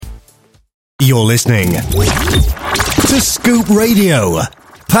You're listening to Scoop Radio,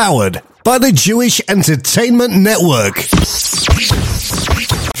 powered by the Jewish Entertainment Network.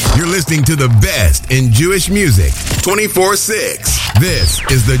 You're listening to the best in Jewish music 24/6. This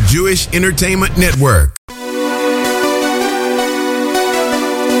is the Jewish Entertainment Network.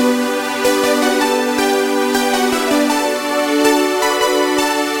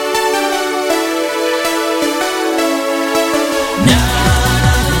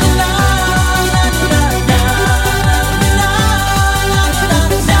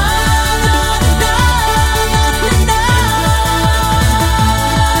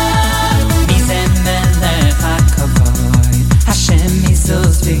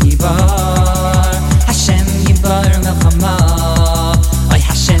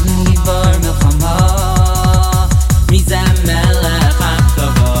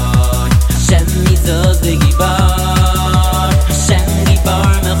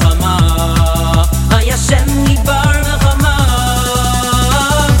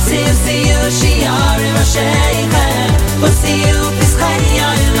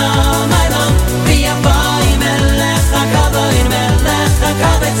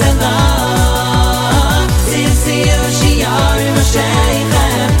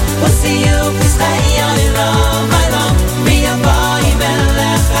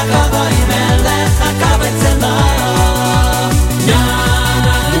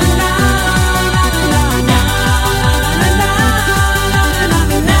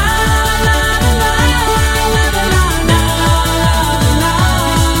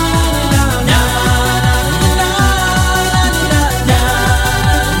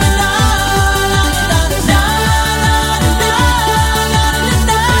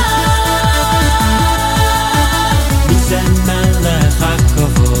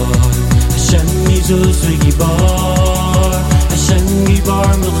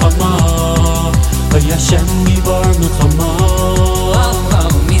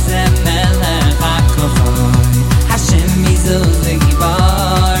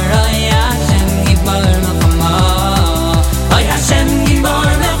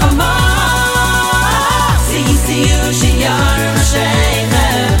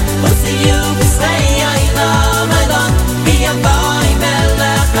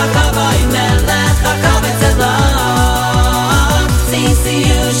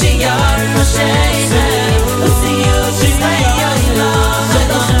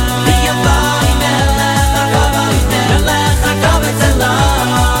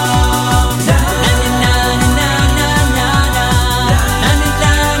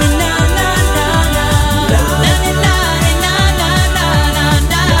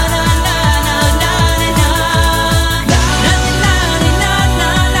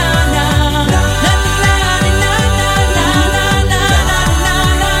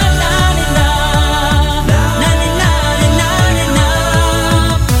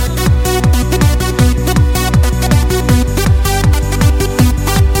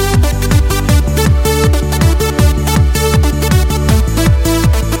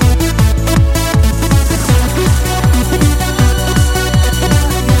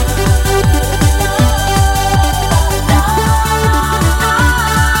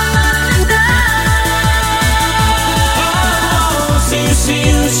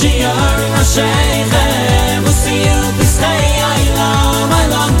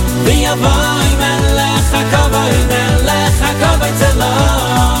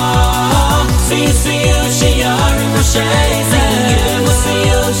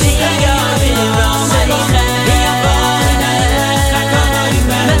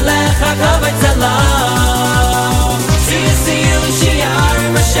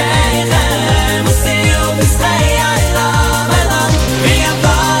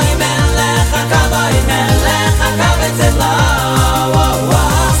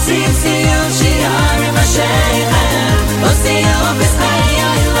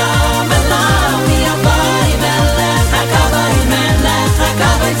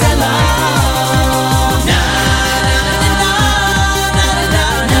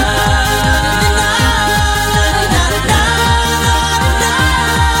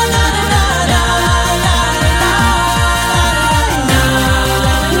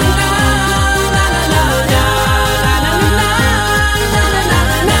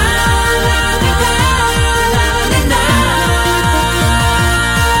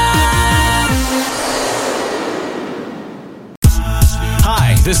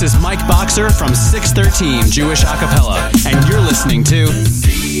 This is Mike Boxer from 613 Jewish Acapella, and you're listening to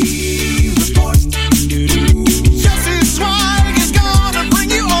Jesse Swag is gonna bring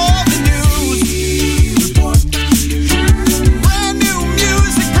you all the news. Brand new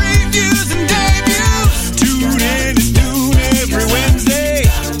music, previews, and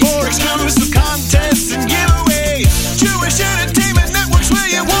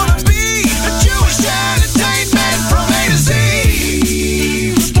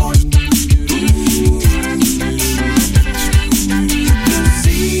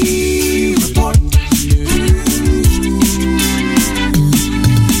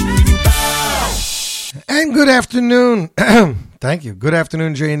afternoon. Thank you. Good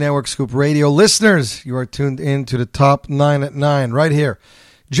afternoon, J Network Scoop Radio listeners. You are tuned in to the Top 9 at 9 right here.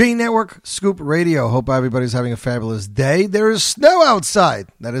 J Network Scoop Radio. Hope everybody's having a fabulous day. There is snow outside.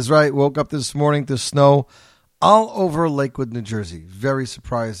 That is right. Woke up this morning to snow all over Lakewood, New Jersey. Very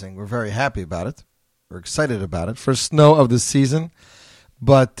surprising. We're very happy about it. We're excited about it. First snow of the season.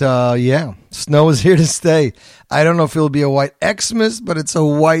 But, yeah, snow is here to stay. I don't know if it'll be a white Xmas, but it's a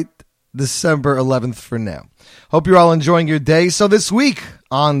white December 11th for now. Hope you're all enjoying your day. So this week,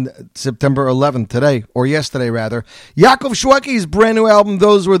 on September 11th, today, or yesterday rather, Yaakov Shwekey's brand new album,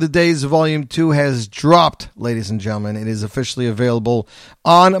 Those Were the Days, Volume 2, has dropped, ladies and gentlemen. It is officially available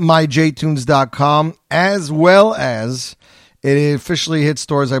on myjtunes.com, as well as it officially hit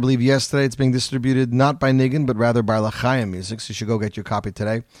stores, I believe, yesterday. It's being distributed not by Niggin, but rather by L'Chaim Music, so you should go get your copy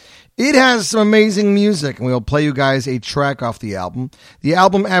today. It has some amazing music, and we'll play you guys a track off the album. The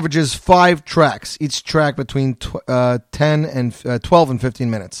album averages 5 tracks, each track between 12 and 15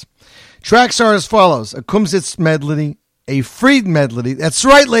 minutes. Tracks are as follows: a Kumsitz medley, a Fried medley. That's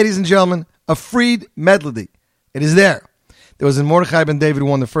right, ladies and gentlemen, a Fried medley. It is there. There was a Mordechai Ben David who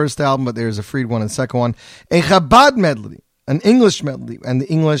won the first album, but there's a Fried one and the second one. A Chabad medley, an English medley, and the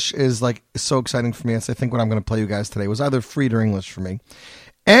English is so exciting for me. That's I think what I'm going to play you guys today. It was either Fried or English for me.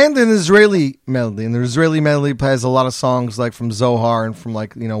 And an Israeli medley. And the Israeli medley has a lot of songs like from Zohar and from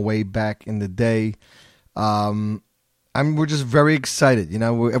way back in the day. We're just very excited.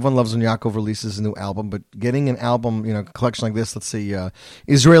 Everyone loves when Yaakov releases a new album, but getting an album, collection like this, let's see,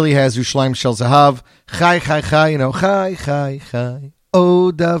 Israeli has Yerushalayim Shel Zahav, Chai Chai Chai, Chai Chai Chai,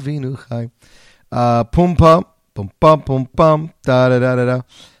 O Davinu Chai, Pum Pum, Pum Pum Pum Pum, Da Da Da Da Da.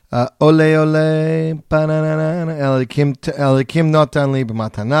 Ole ole banana Elikim Notan Li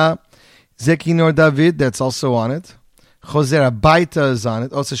B'Matana, Zeki Nor David, that's also on it. Choser Abaita is on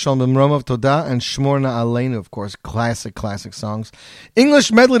it. Osa Shalom B'Mromov Toda and Shmorna Aleinu, of course, classic songs.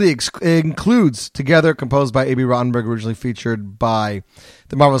 English medley includes Together, composed by A.B. Rottenberg, originally featured by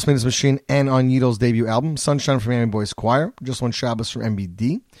the Marvelous Midnight Machine and on Yidol's debut album. Sunshine from Miami Boys Choir, Just One Shabbos from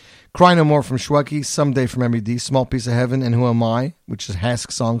MBD. Cry No More from Shwekey, Someday from MBD, Small Piece of Heaven, and Who Am I, which is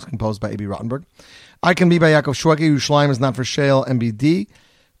Hask songs composed by A.B. Rottenberg. I Can Be by Yaakov Shwekey, Yerushalayim Is Not for Shale, MBD.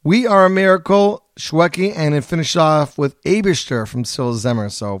 We Are a Miracle, Shwekey, and it finished off with Eibishter from Sil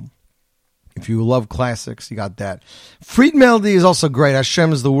Zemer. So if you love classics, you got that. Fried melody is also great.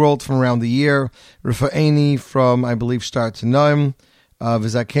 Hashem is the World from Around the Year. Rafa'eni from, I believe, Start to Noam.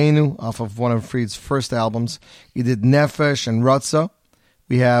 Vizakenu off of one of Fried's first albums. He did Nefesh and Ratzah.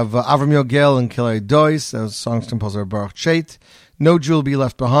 We have Avram Yogel and Kilei Dois, those songs composed by Baruch Chait. No Jewel Be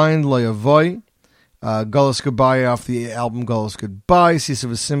Left Behind, Lo Yavoy. Golos Goodbye off the album Golos Goodbye. Sisa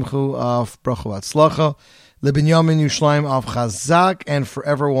V'Simchu off Bracha V'Atzlacha. Lebinyamin Yerushalayim off Chazak. And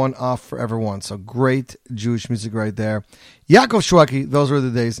Forever One off Forever One. So great Jewish music right there. Yaakov Shwekey, Those Were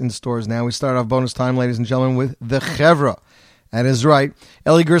the Days in stores now. We start off bonus time, ladies and gentlemen, with The Chevra. That is right.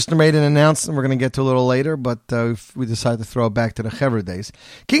 Eli Gerstner made an announcement we're going to get to a little later, but we decided to throw it back to the Chevra days.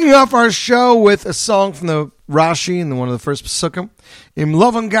 Kicking off our show with a song from the Rashi and one of the first Pesukim, Im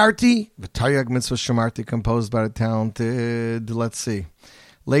Lovan Garti, V'Taryag Mitzvah Shamarti, composed by the talented, let's see,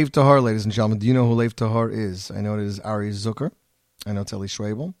 Lev Tahor, ladies and gentlemen. Do you know who Lev Tahor is? I know it is Ari Zucker. I know it's Eli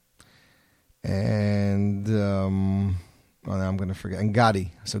Schwebel. And... now I'm going to forget. And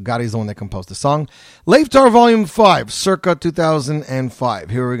Gadi. So Gadi's the one that composed the song. Lev Tahor Volume 5, circa 2005.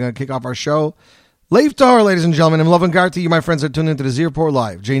 Here we're going to kick off our show. Lev Tahor, ladies and gentlemen. I'm Lovan Garti. You, my friends, are tuned into the Zierport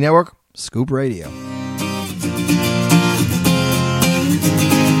Live. J Network, Scoop Radio.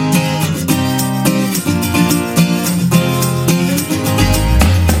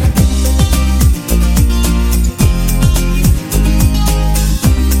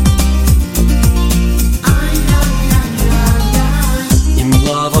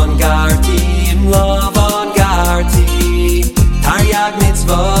 Love on Garti, Taryag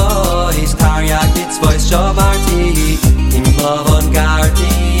mitzvahs, Shamarti. Im love on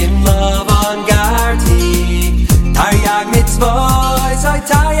Garti,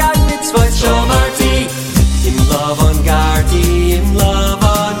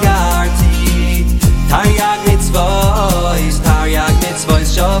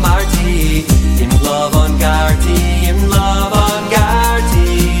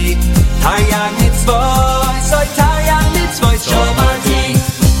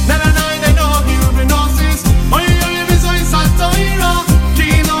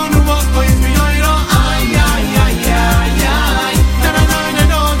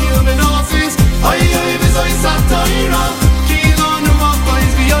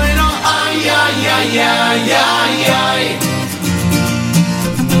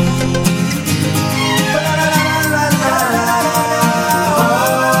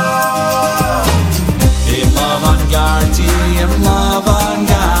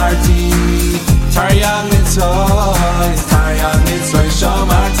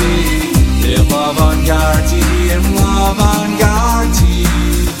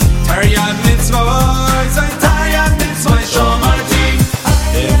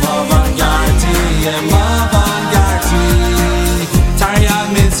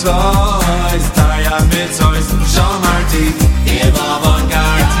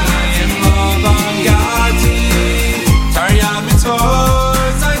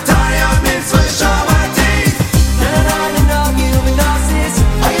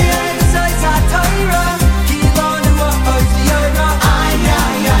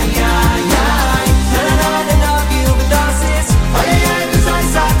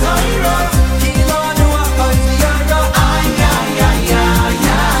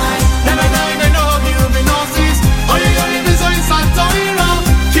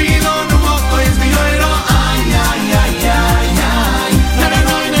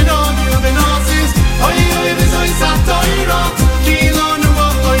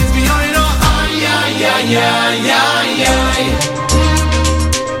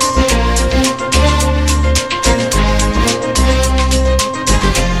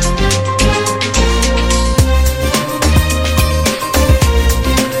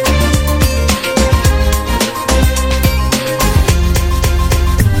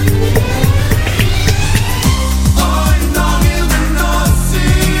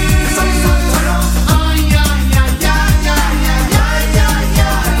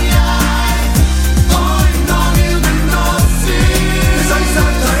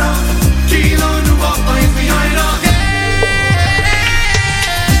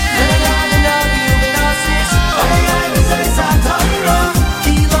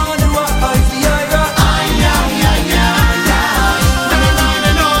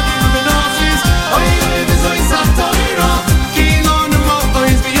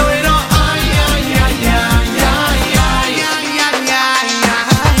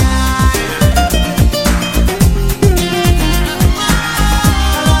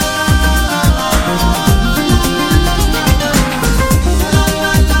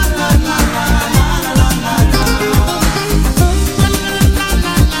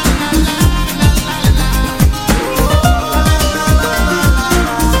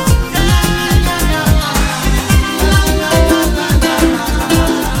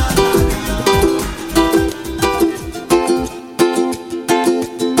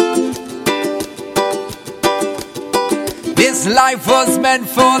 life was meant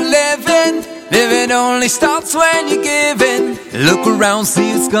for living. Living only starts when you're giving. Look around,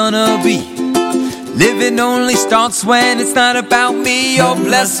 see what's gonna be. Living only starts when it's not about me. You're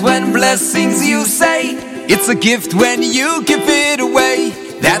blessed when blessings you say. It's a gift when you give it away.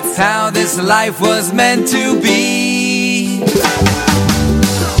 That's how this life was meant to be.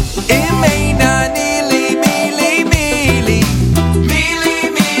 It may not nearly, mealy, mealy, mealy,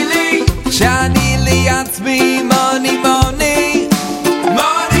 mealy, shiny, atzmi, money, money,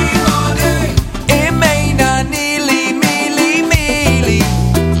 money, money. It may not nearly, mealy, mealy,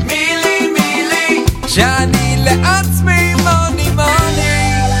 mealy, mealy, shiny, atzmi, money, money,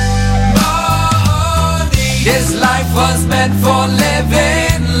 money. This life was meant for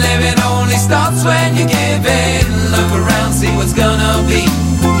living. Living only starts when you're giving. Look around, see what's gonna be.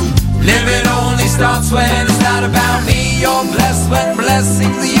 Living only starts when it's not about me. You're blessed when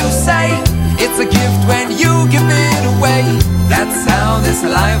blessings you say. It's a gift when you give it away. That's how this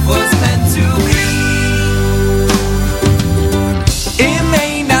life was meant to be. It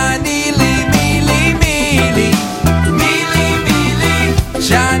may not nearly, mealy, mealy, mealy, mealy,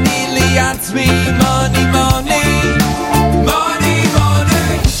 shiny, atzmi, money, money, money,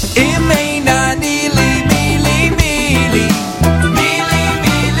 money. It may not nearly, mealy, mealy, mealy,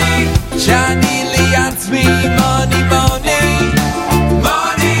 mealy, shiny, atzmi, money, money,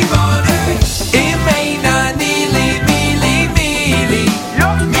 money, money. It may not nearly, mealy, mealy,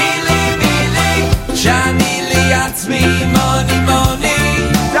 mealy, mealy, shiny, atzmi, money, money,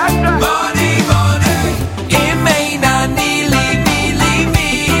 money, money. It may not nearly, mealy,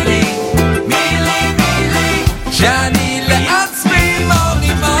 mealy, mealy, mealy, shiny, atzmi,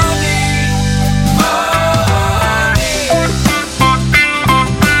 money, money,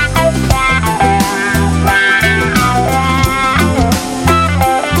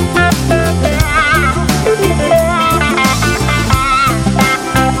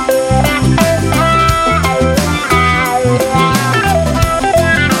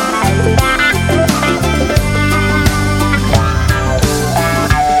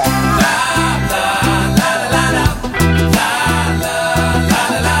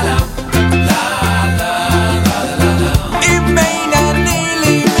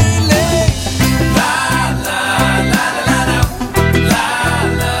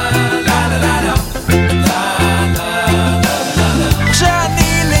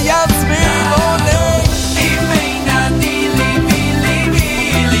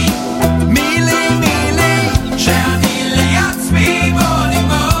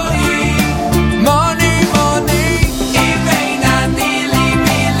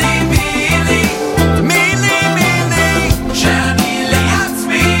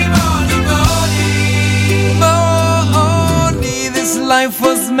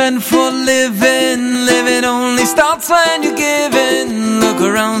 meant for living. Living only starts when you're giving. Look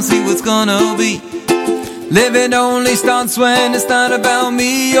around, see what's gonna be. Living only starts when it's not about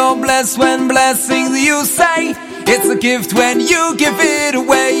me. You're blessed when blessings you say. It's a gift when you give it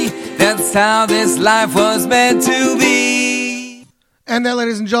away. That's how this life was meant to be. And that,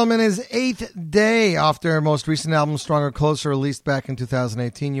 ladies and gentlemen, is 8th day off their most recent album, Stronger Closer, released back in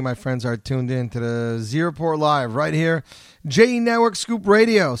 2018. You, my friends, are tuned in to the Z Report Live right here, JE Network Scoop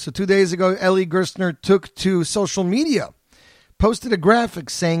Radio. So 2 days ago, Ellie Gerstner took to social media, posted a graphic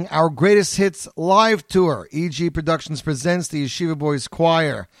saying, "Our Greatest Hits Live Tour, EG Productions presents the Yeshiva Boys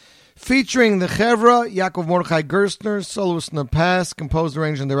Choir, featuring the Chevra, Yaakov Mordechai Gerstner, soloist in the past, composed,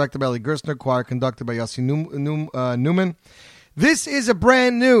 arranged, and directed by Ellie Gerstner, choir conducted by Yossi Newman. This is a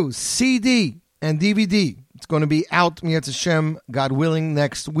brand new CD and DVD. It's going to be out, Mi'etz Hashem, God willing,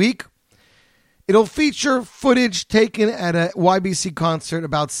 next week. It'll feature footage taken at a YBC concert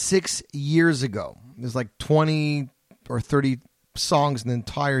about 6 years ago. There's like 20 or 30 songs in the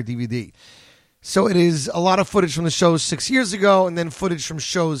entire DVD. So it is a lot of footage from the shows 6 years ago, and then footage from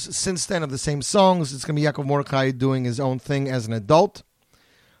shows since then of the same songs. It's going to be Yaakov Mordechai doing his own thing as an adult.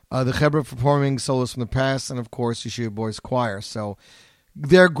 The Chebra performing solos from the past, and of course, Yeshiva Boys Choir. So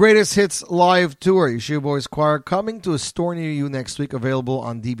their Greatest Hits Live Tour, Yeshiva Boys Choir, coming to a store near you next week, available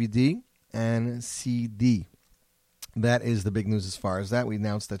on DVD and CD. That is the big news as far as that. We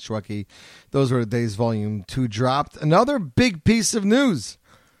announced that Shweki, Those Were the Days Volume 2 dropped. Another big piece of news.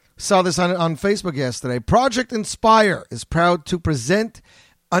 Saw this on Facebook yesterday. Project Inspire is proud to present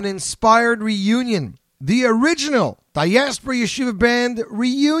an Inspired Reunion, the original Diaspora Yeshiva Band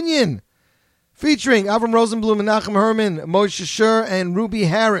Reunion, featuring Avram Rosenblum, Menachem Herman, Moshe Shur, and Ruby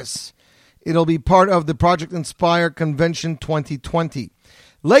Harris. It'll be part of the Project Inspire Convention 2020.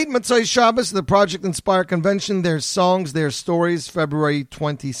 Late Motzei Shabbos, the Project Inspire Convention, their songs, their stories, February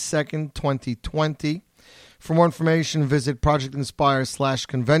 22nd, 2020. For more information, visit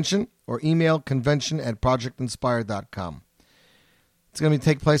ProjectInspire/convention or email convention@projectinspire.com. It's going to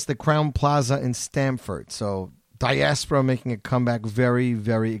take place at the Crown Plaza in Stamford. So Diaspora making a comeback. Very,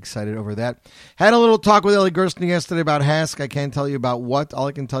 very excited over that. Had a little talk with Eli Gersten yesterday about Hask. I can't tell you about what. All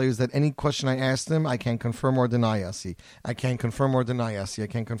I can tell you is that any question I asked him, I can confirm or deny, Yossi. I can confirm or deny, Yossi. I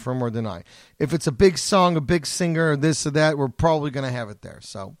can confirm or deny. If it's a big song, a big singer, or this or that, we're probably going to have it there.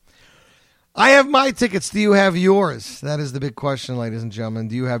 So I have my tickets. Do you have yours? That is the big question, ladies and gentlemen.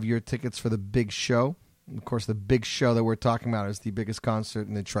 Do you have your tickets for the big show? Of course, the big show that we're talking about is the biggest concert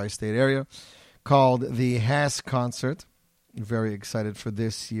in the tri-state area, called the Hask Concert. Very excited for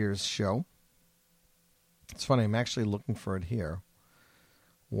this year's show. It's funny, I'm actually looking for it here.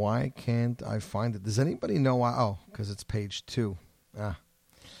 Why can't I find it? Does anybody know why? Oh, because it's page 2.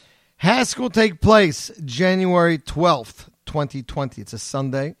 Hask will take place January 12th, 2020. It's a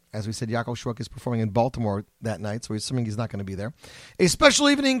Sunday. As we said, Yaakov Shwek is performing in Baltimore that night, so we're assuming he's not going to be there. A special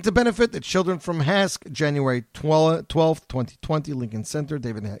evening to benefit the children from Hask, January 12th, 2020, Lincoln Center,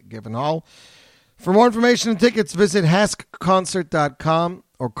 David Given Hall. For more information and tickets, visit HaskConcert.com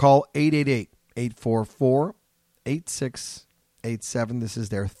or call 888-844-8687. This is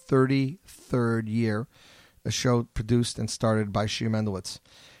their 33rd year, a show produced and started by Shir Mendelowitz.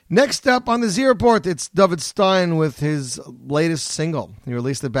 Next up on the Z Report, it's David Stein with his latest single. He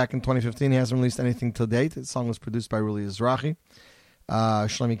released it back in 2015. He hasn't released anything to date. The song was produced by Ruli Ezrahi.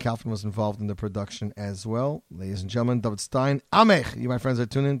 Shlomi Kaufman was involved in the production as well. Ladies and gentlemen, David Stein, Amech. You, my friends, are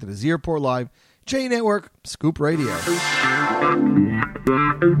tuned in to the Z Report Live, J Network, Scoop Radio.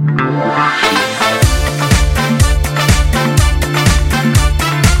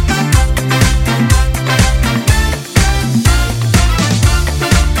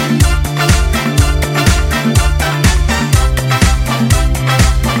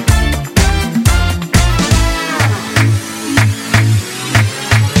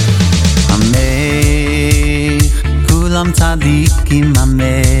 Kulam tzadikim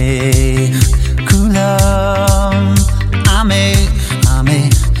amech, kulam amech,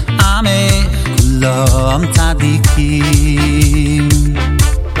 amech, amech, kulam tzadikim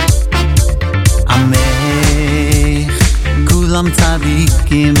amech, kulam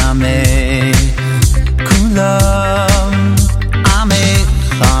tzadikim amech, kulam amech,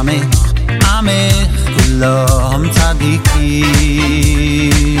 amech, amech, kulam tzadikim.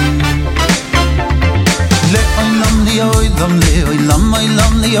 Le'olam li'olam le'olam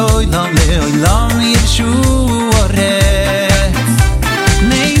olam li'olam le'olam Yeshu oretz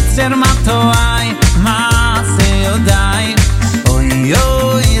Neitzer matoai maase yodai Oy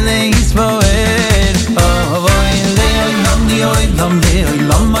oy le'isboer Oy le'olam li'olam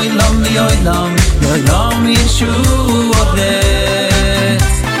le'olam olam li'olam le'olam Yeshu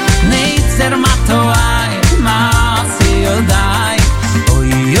oretz Neitzer matoai maase yodai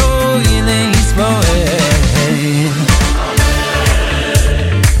Oy oy le'isboer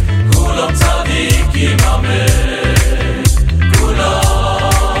Kulam tzadikim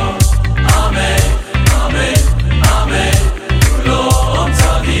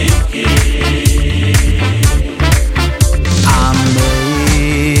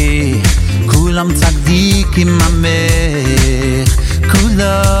amech,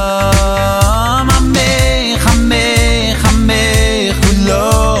 kulam amech, amech, amech,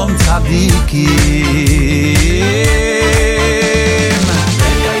 kulam tzadikim.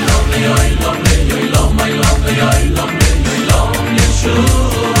 Le'olam, le'olam, le'olam, le'olam, le'olam, le'olam, Yeshu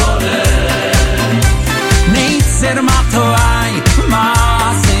oretz. Neitzer matoai,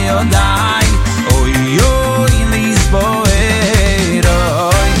 maase yodai, oy oy lisboer.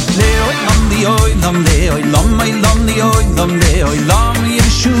 Le'olam, le'olam, le'olam, le'olam,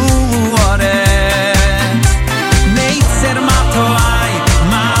 Yeshu oretz. Neitzer matoai,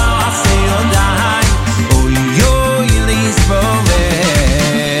 maase yodai, oy oy lisboer.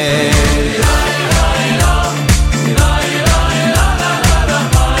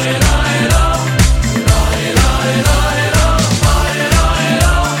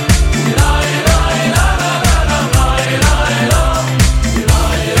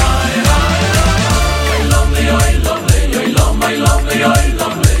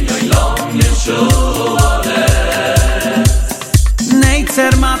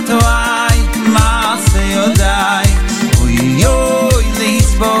 Neitzer matoai, maase yodai, oy oy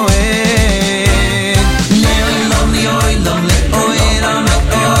lisboer. Le'olam, le'olam, le'olam,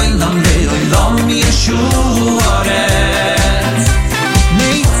 le'olam, le'olam, Yeshu oretz.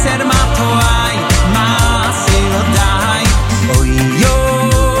 Neitzer matoai, maase yodai, oy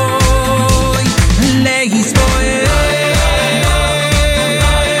oy lisboer.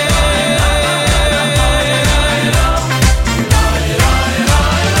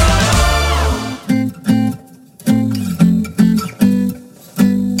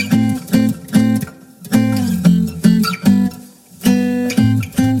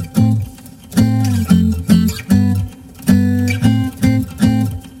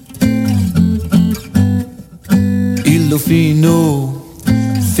 אילופינו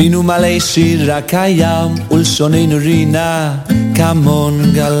פינו מלא שיר הקיים ולשוננו רינה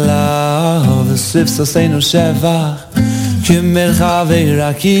כמון גלה וסביב סוסנו שבח כמרחבי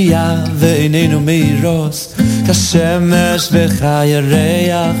רקיע ועינינו מירוס כשמש וחי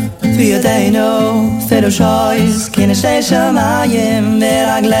הריח וידינו פירוש הויס כי נשתי שמיים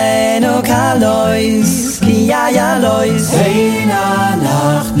ורגלינו קלויס כי יאלויס אין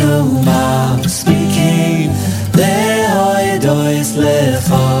אנחנו מספיקים להודות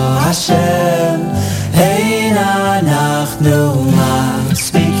לך השם אין אנחנו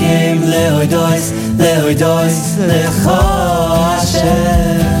מספיקים להודות לך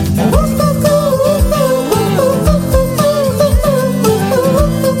השם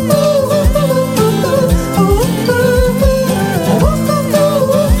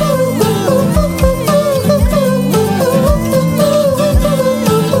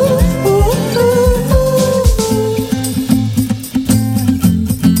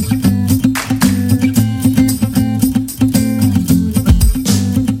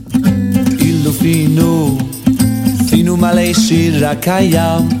מלא שיר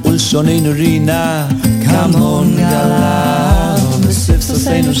הקיים ולשוננו רינה כמון גלה וסביב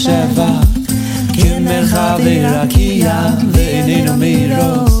סוסנו שבח כמרחבי רקיע ועינינו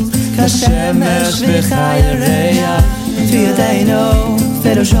מירוס כשמש וחי הריח וידינו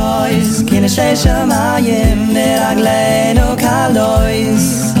פירוש הויס כי נשתי שמיים ורגלינו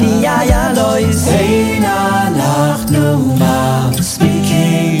קלויס כי יאלויס אין אנחנו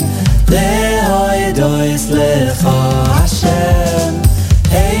מספיקים להודות לך השם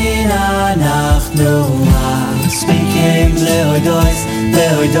אין אנחנו מספיקים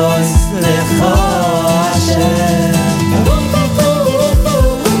להודות לך השם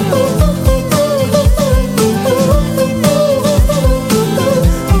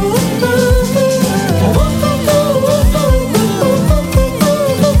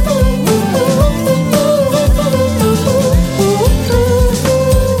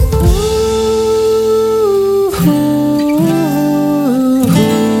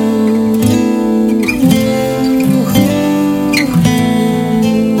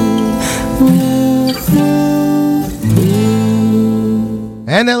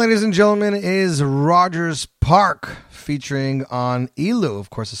And that, ladies and gentlemen, is Rogers Park featuring on Ilu. Of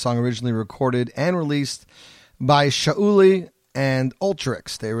course, a song originally recorded and released by Shauli and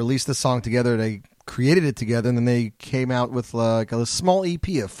Ultrix. They released the song together. They created it together, and then they came out with like a small EP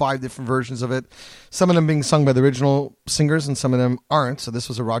of 5 different versions of it. Some of them being sung by the original singers, and some of them aren't. So this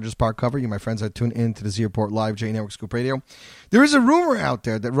was a Rogers Park cover. You, my friends, are tuned in to the Z Report Live, J Network Scoop Radio. There is a rumor out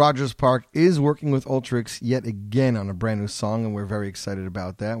there that Rogers Park is working with Ultrix yet again on a brand new song, and we're very excited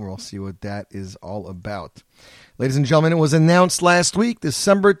about that. We'll see what that is all about. Ladies and gentlemen, it was announced last week,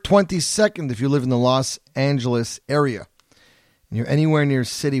 December 22nd, if you live in the Los Angeles area. And you're anywhere near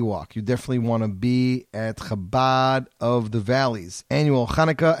City Walk, you definitely want to be at Chabad of the Valleys. Annual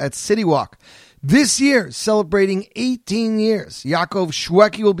Hanukkah at City Walk. This year, celebrating 18 years. Yaakov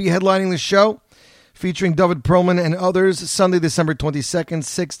Shweki will be headlining the show, featuring David Perlman and others. Sunday, December 22nd,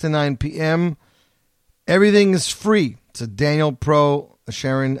 6 to 9 p.m. Everything is free. It's a Daniel Pro, a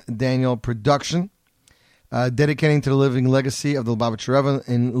Sharon Daniel production. Dedicating to the living legacy of the Lubavitcher Rebbe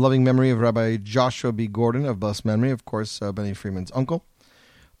in loving memory of Rabbi Joshua B. Gordon of blessed memory, of course, Benny Friedman's uncle.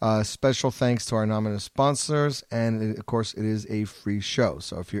 Special thanks to our nominative sponsors, and of course, it is a free show.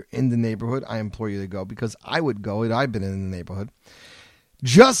 So if you're in the neighborhood, I implore you to go, because I would go. I've been in the neighborhood.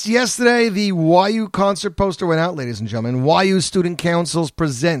 Just yesterday, the YU concert poster went out, ladies and gentlemen. YU Student Councils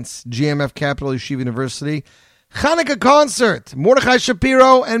presents GMF Capital Yeshiva University Hanukkah concert, Mordechai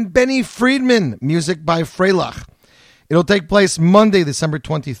Shapiro and Benny Friedman, music by Freilach. It'll take place Monday, December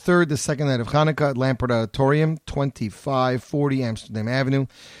 23rd, the second night of Hanukkah at Lampert Auditorium, 2540 Amsterdam Avenue.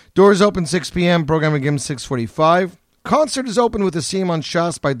 Doors open 6 p.m., program begins 6:45. Concert is open with a Siyum on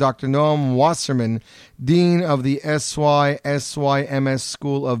Shas by Dr. Noam Wasserman, Dean of the SYMS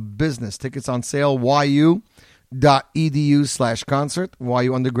School of Business. Tickets on sale, yu.edu/concert.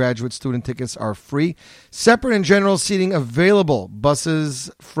 YU undergraduate student tickets are free. Separate and general seating available.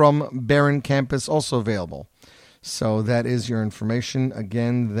 Buses from Barron campus also available. So that is your information.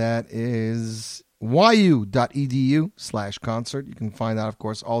 Again, that is yu.edu/concert. You can find out, of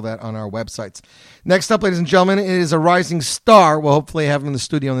course, all that on our websites. Next up, ladies and gentlemen, it is a rising star. We'll hopefully have him in the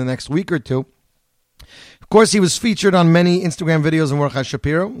studio in the next week or two. Of course, he was featured on many Instagram videos of Mordechai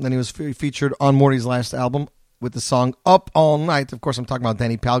Shapiro. Then he was featured on Morty's last album with the song Up All Night. Of course, I'm talking about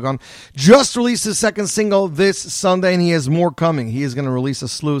Danny Palgon. Just released his second single this Sunday, and he has more coming. He is going to release a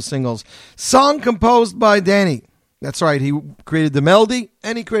slew of singles. Song composed by Danny. That's right. He created the melody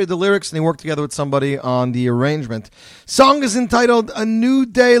and he created the lyrics, and he worked together with somebody on the arrangement. Song is entitled A New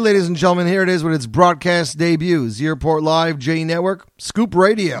Day, ladies and gentlemen. Here it is with its broadcast debut. Zeroport Live, J Network, Scoop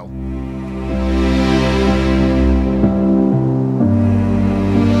Radio.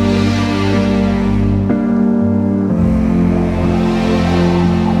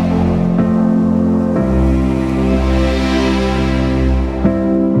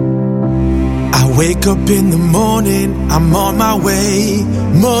 Wake up in the morning, I'm on my way.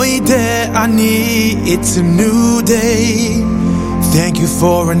 Moide ani, it's a new day. Thank you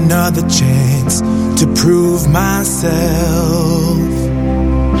for another chance to prove myself.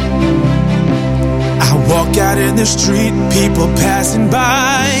 I walk out in the street, people passing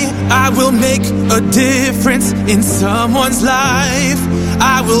by. I will make a difference in someone's life.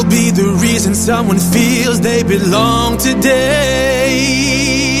 I will be the reason someone feels they belong today.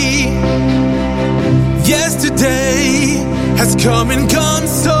 Yesterday has come and gone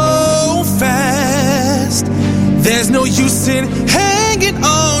so fast. There's no use in hanging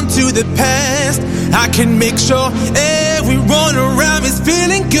on to the past. I can make sure everyone around is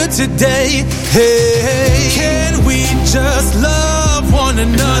feeling good today. Hey, can we just love one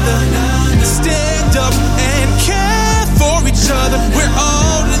another? Stand up and care for each other. We're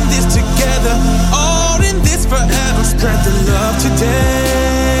all in this together, all in this forever. Spread the love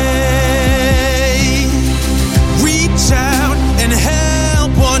today. Out and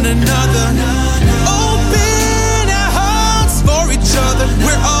help one another. Open our hearts for each other.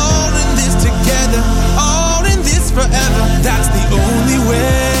 We're all in this together, all in this forever. That's the only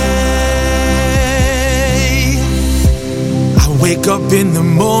way. I wake up in the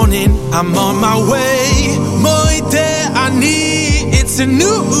morning, I'm on my way. Moide ani, it's a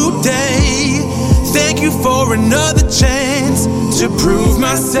new day. Thank you for another chance to prove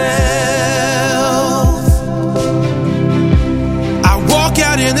myself.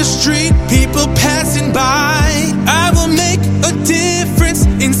 Out in the street, people passing by. I will make a difference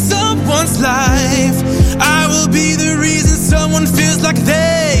in someone's life. I will be the reason someone feels like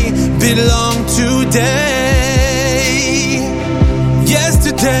they belong today.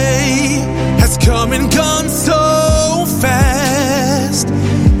 Yesterday has come and gone so fast.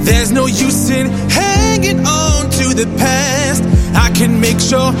 There's no use in hanging on to the past. I can make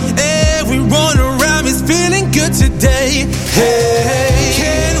sure everyone around is feeling good today. Hey,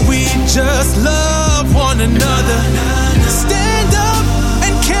 can we just love one another? Stand up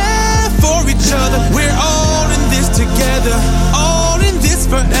and care for each other. We're all in this together, all in this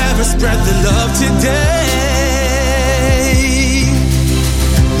forever. Spread the love today.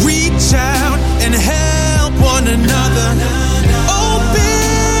 Reach out and help one another.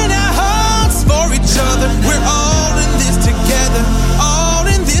 Open our hearts for each other. We're all in this together, all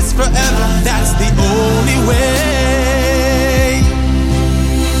in this forever. That's the only way.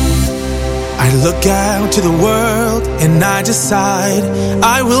 I look out to the world and I decide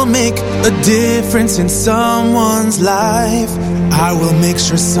I will make a difference in someone's life. I will make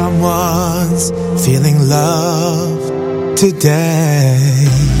sure someone's feeling love today.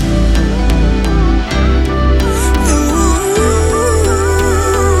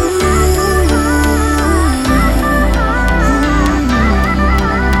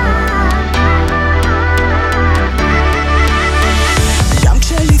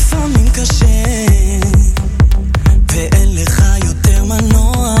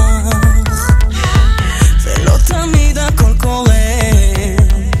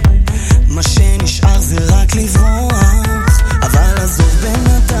 מה שנשאר זה רק לברוח, אבל עזוב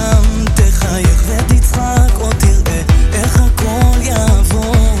בן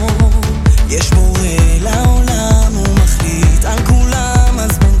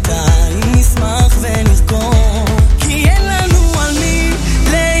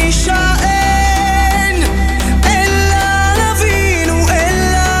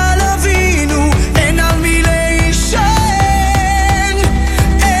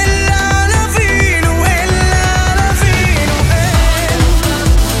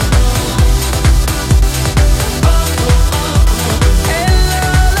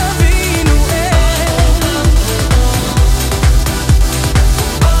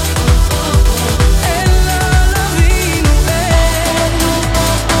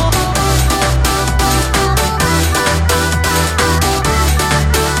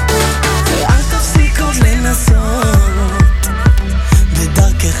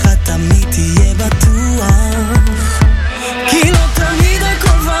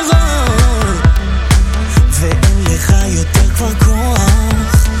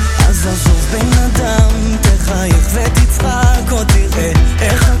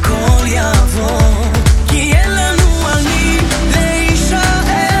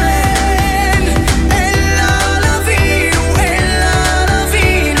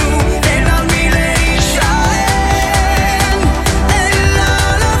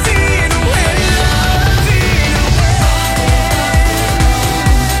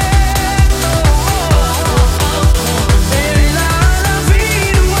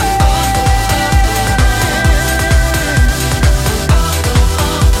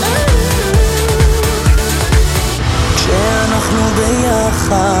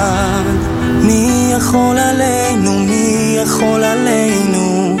יכול עלינו, מי יכול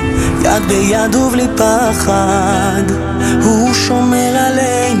עלינו? יד ביד ובלי פחד, הוא שומר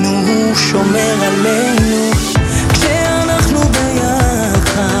עלינו, הוא שומר עלינו. כשאנחנו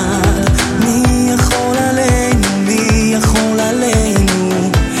ביחד, מי יכול עלינו, מי יכול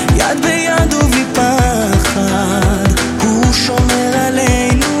עלינו? יד ביד ובלי פחד, הוא שומר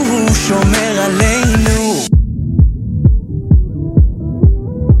עלינו, הוא שומר עלינו.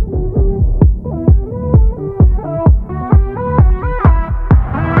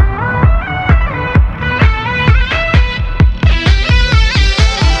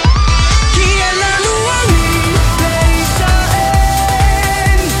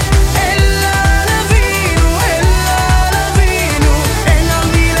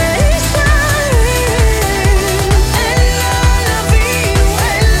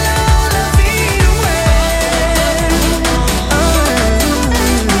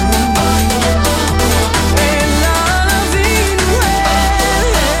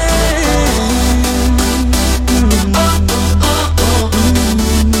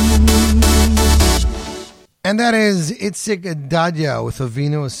 And that is Itzik Dadya with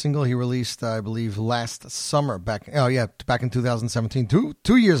Avinu, a single he released, I believe, last summer. Back in 2017,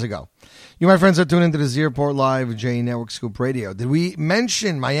 two years ago. You, my friends, are tuned into the Z Report Live, J Network Scoop Radio. Did we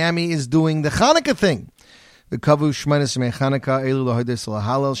mention Miami is doing the Hanukkah thing? The Kavu Shmanis Me Hanukkah Elu Lahodes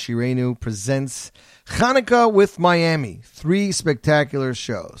Lahalel Shirenu presents Hanukkah with Miami. 3 spectacular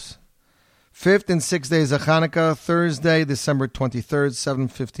shows. 5th and 6th days of Hanukkah, Thursday, December 23rd,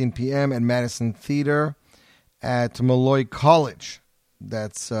 7:15 p.m. at Madison Theater at Malloy College.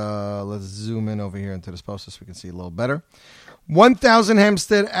 That's, let's zoom in over here into this poster so we can see a little better. 1000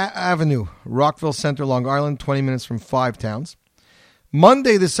 Hempstead Avenue, Rockville Center, Long Island, 20 minutes from Five Towns.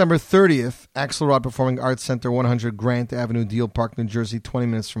 Monday, December 30th, Axelrod Performing Arts Center, 100 Grant Avenue, Deal Park, New Jersey, 20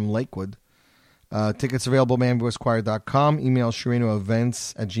 minutes from Lakewood. Tickets available at MamboEsquire.com. Email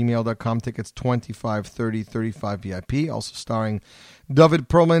shirenoevents@gmail.com. Tickets $25, $30, $35 VIP. Also starring David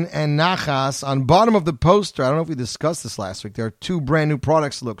Perlman and Nachas. On bottom of the poster, I don't know if we discussed this last week, there are 2 brand new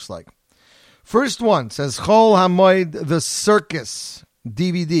products, looks like. First one says Chol HaMoed The Circus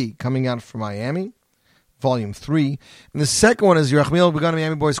DVD coming out from Miami, Volume 3. And the second one is Yerachmiel Begun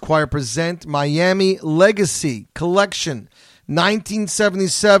Miami Boys Choir present Miami Legacy Collection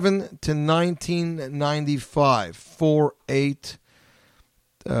 1977 to 1995. 4, 8,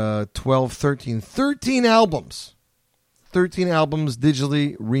 12, 13. 13 albums. 13 albums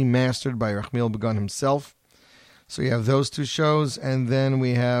digitally remastered by Yerachmiel Begun himself. So you have those 2 shows, and then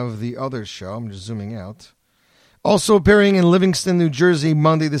we have the other show. I'm just zooming out. Also appearing in Livingston, New Jersey,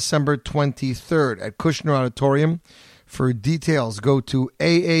 Monday, December 23rd at Kushner Auditorium. For details, go to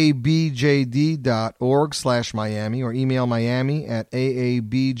aabjd.org/Miami or email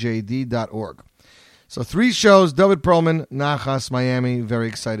miami@aabjd.org. So 3 shows, David Perlman, Nachas, Miami. Very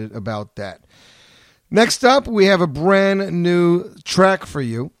excited about that. Next up, we have a brand new track for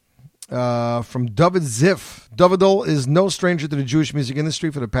you from David Ziff. Davidol is no stranger to the Jewish music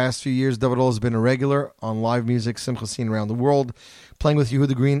industry. For the past few years, Davidol has been a regular on live music, Simcha scene around the world, playing with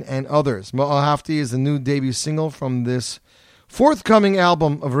Yehuda Green and others. Ma'ahafti is the new debut single from this forthcoming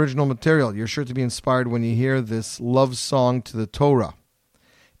album of original material. You're sure to be inspired when you hear this love song to the Torah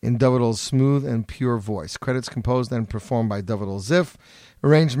in Davidol's smooth and pure voice. Credits composed and performed by Davidol Ziff.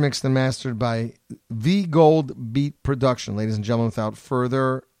 Arranged, mixed, and mastered by V Gold Beat Production. Ladies and gentlemen, without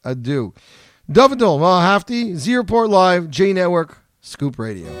further ado, Davidol, Ma'ahafti, Z Report Live, J Network, Scoop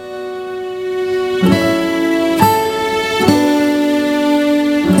Radio.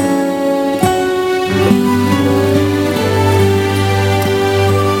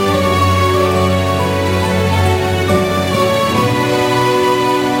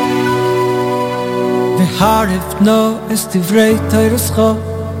 V'harif no es divrei Torascha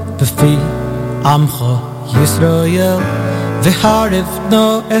b'fi Amcha Yisrael. V'harif no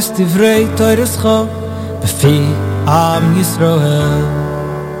es divrei Torascha b'fi Am Yisrael.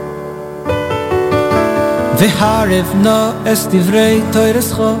 V'harif no es divrei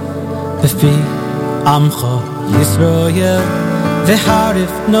Torascha b'fi Amcha Yisrael.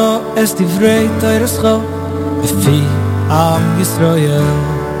 V'harif no es divrei Torascha b'fi Am Yisrael.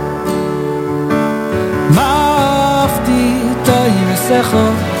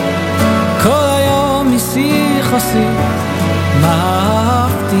 Kol hayom isichasi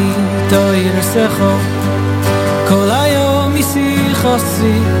Ma'afti toiresecho Kol hayom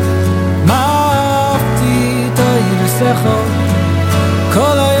isichasi Ma'afti toiresecho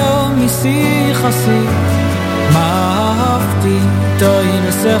Kol hayom isichasi Ma'afti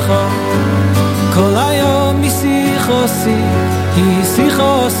toiresecho Kol hayom isichasi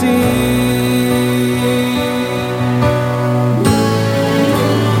Isichasi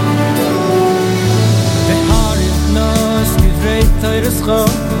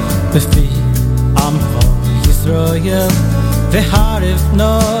harif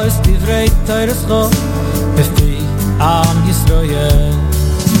nos divrei Teirescho befi am Yisroel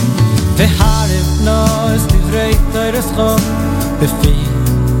ve harif nos divrei Teirescho befi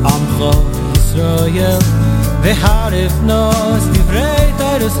amcho Yisroel ve harif nos divrei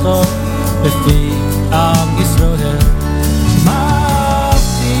Teirescho befi am Yisroel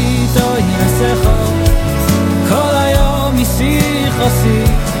ma'afti Teirescho kol hayom yisichasi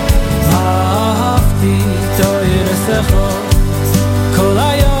ma'afti Teirescho kol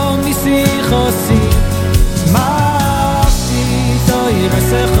hayom yisichasi ma'afti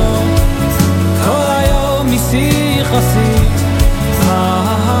Teirescho kol hayom yisichasi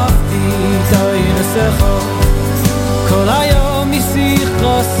ma'afti Teirescho kol hayom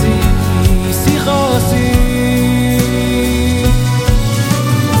yisichasi yisichasi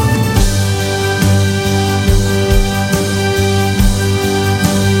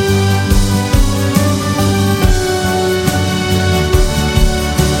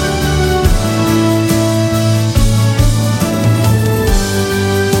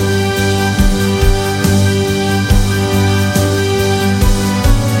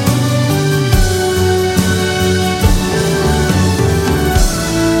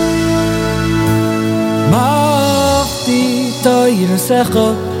Teirescho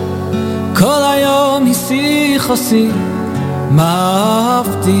kol hayom yisichasi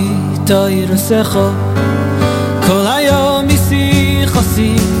ma'afti Teirescho kol hayom yisichasi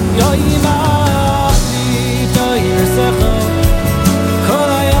yoy ma'afti Teirescho kol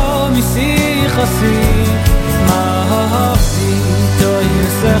hayom yisichasi ma'afti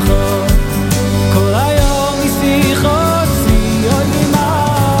Teirescho kol hayom yisichasi yoy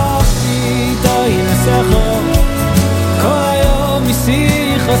ma'afti Teirescho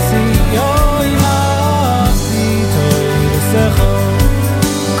Yisichasi yoy ma'afti Teirescho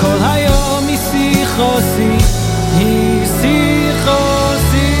kol hayom yisichasi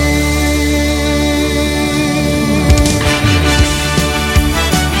yisichasi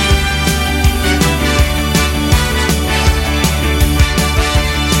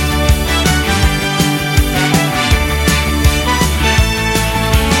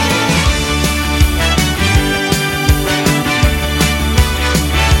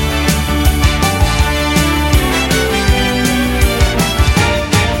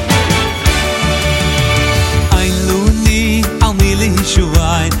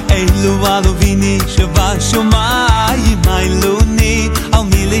Elu alovini shevashumayim Ailuni al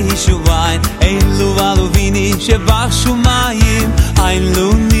mili shuvayin Elu alovini shevashumayim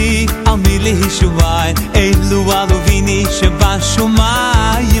Ailuni al mili shuvayin Elu alovini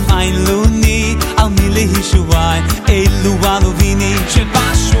shevashumayim Ailuni al mili shuvayin Elu alovini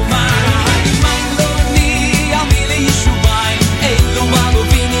shevashumayim Ailuni al mili shuvayin Elu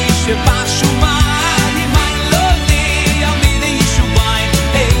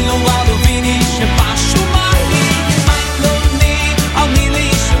alovini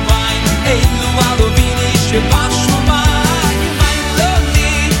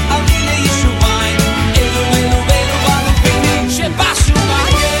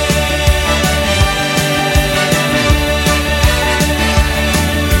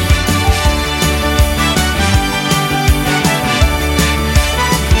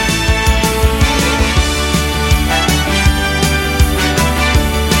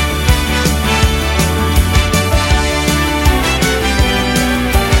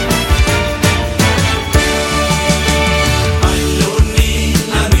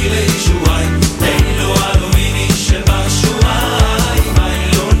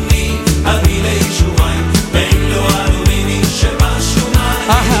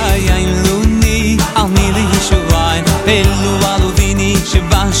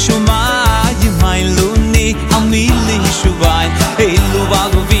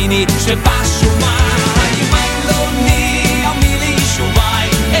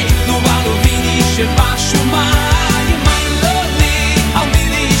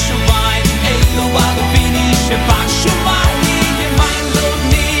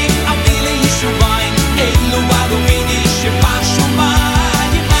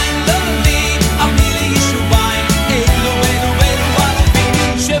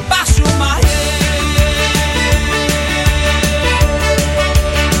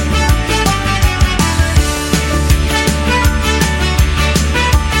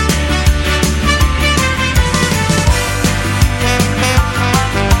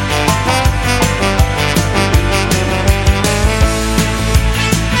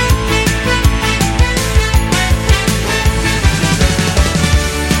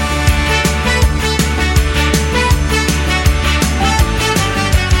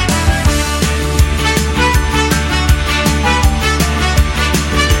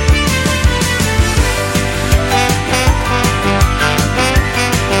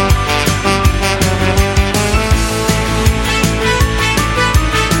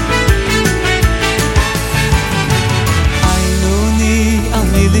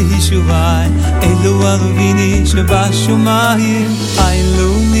Amili Shuvai, Elu Aluvini Shabashumayim,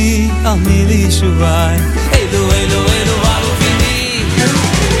 Ailuni, Amili Shuvai, Elu Aluvini,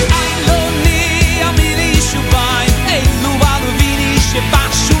 Ailuni, Amili Shuvai, Elu Aluvini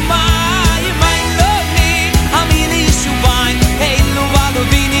Shabashumayim, Ailuni, Amili Shuvai, Elu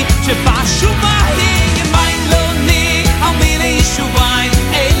Aluvini Shabashumayim, Ailuni, Amili Shuvai,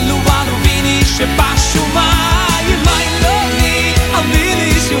 Elu Aluvini Shabashumayim.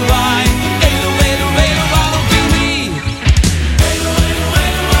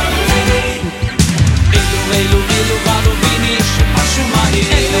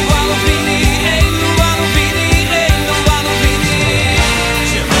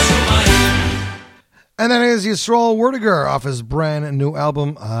 And that is Yisrael Werdiger off his brand new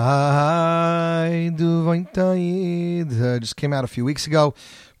album, I Do Vaintayid. Just came out a few weeks ago.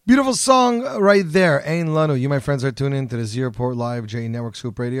 Beautiful song right there. Ein Lanu. You, my friends, are tuning in to the Z Report Live, J Network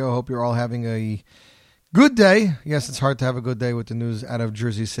Scoop Radio. Hope you're all having a good day. Yes, it's hard to have a good day with the news out of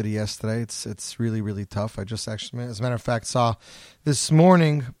Jersey City yesterday. It's really, really tough. I just actually, as a matter of fact, saw this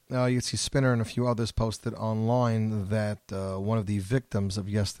morning, you see Spinner and a few others posted online that one of the victims of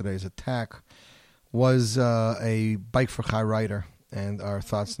yesterday's attack was a Bike for Chai rider. And our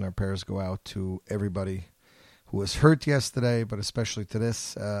thoughts and our prayers go out to everybody who was hurt yesterday, but especially to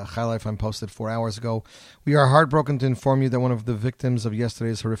this. Chai Lifeline posted 4 hours ago. We are heartbroken to inform you that one of the victims of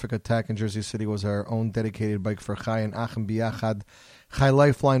yesterday's horrific attack in Jersey City was our own dedicated Bike for Chai and Achim Biachad Chai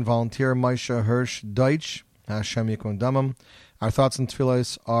Lifeline volunteer Maisha Hirsch Deutsch. Hashem Yikon Damam. Our thoughts and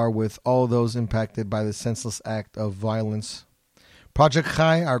tefillos are with all those impacted by the senseless act of violence. Project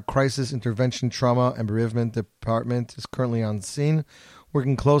Chai, our crisis intervention, trauma, and bereavement department, is currently on scene,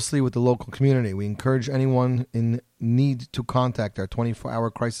 working closely with the local community. We encourage anyone in need to contact our 24-hour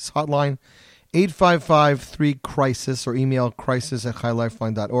crisis hotline, 855-3-CRISIS, or email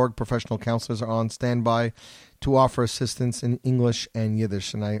crisis@chailifeline.org. Professional counselors are on standby to offer assistance in English and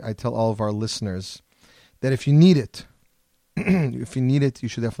Yiddish. And I tell all of our listeners that if you need it, you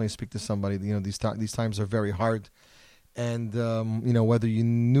should definitely speak to somebody. You know, these times are very hard. And, whether you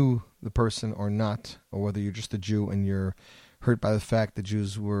knew the person or not, or whether you're just a Jew and you're hurt by the fact that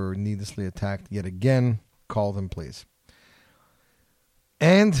Jews were needlessly attacked yet again, call them, please.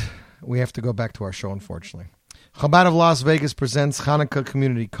 And we have to go back to our show, unfortunately. Chabad of Las Vegas presents Hanukkah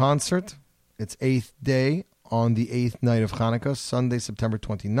Community Concert. It's 8th day on the 8th night of Hanukkah, Sunday, September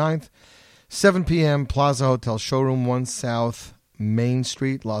 29th, 7 p.m., Plaza Hotel Showroom, 1 South Main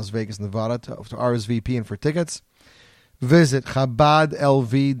Street, Las Vegas, Nevada. To RSVP and for tickets, visit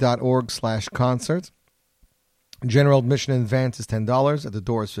chabadlv.org/concert. General admission in advance is $10. At the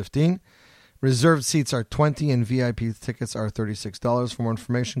door is $15. Reserved seats are $20 and VIP tickets are $36. For more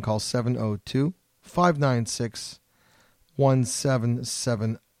information, call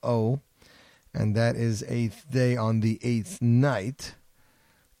 702-596-1770. And that is 8th day on the 8th night.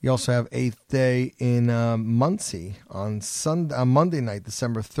 You also have 8th day in Muncie on Monday night,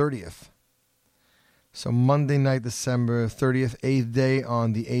 December 30th. So Monday night, December 30th, 8th day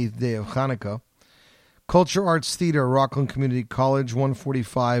on the 8th day of Hanukkah. Culture Arts Theater, Rockland Community College,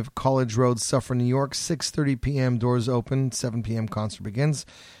 145 College Road, Suffern, New York, 6:30 p.m. Doors open, 7 p.m. Concert begins.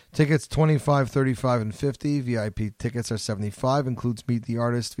 Tickets $25, $35, and $50. VIP tickets are $75. Includes Meet the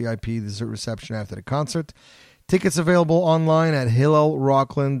Artist, VIP, dessert reception after the concert. Tickets available online at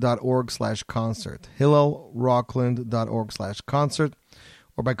hillelrockland.org/concert. hillelrockland.org/concert.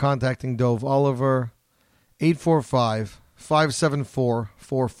 Or by contacting Dove Oliver,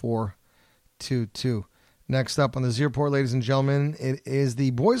 845-574-4422. Next up on the Z Report, ladies and gentlemen, it is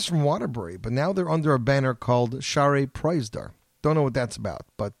the boys from Waterbury, but now they're under a banner called Share Preisdar. Don't know what that's about,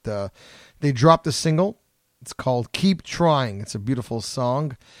 but they dropped a single. It's called Keep Trying. It's a beautiful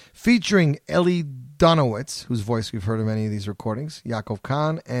song featuring Ellie Donowitz, whose voice we've heard in many of these recordings, Yaakov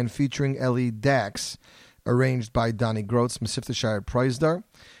Khan, and featuring Ellie Dax, arranged by Donnie Grotz, Mesifta Shire Preisdar.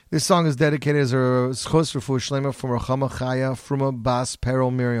 This song is dedicated as a schos refu shlema from Rachama Chaya, Fruma Bas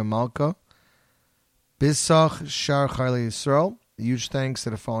Perel Miriam Malka, Bisach Shar Chayli Yisrael. Huge thanks to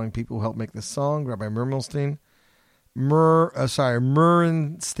the following people who helped make this song: Rabbi Murrenstein.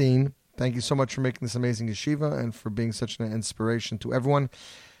 Thank you so much for making this amazing yeshiva and for being such an inspiration to everyone.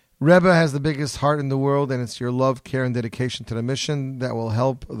 Rebbe has the biggest heart in the world, and it's your love, care, and dedication to the mission that will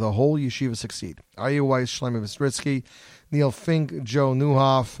help the whole yeshiva succeed. Aryeh Weiss, Shlomo Vistritsky, Neil Fink, Joe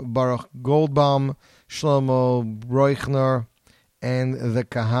Newhoff, Baruch Goldbaum, Shlomo Broichner, and the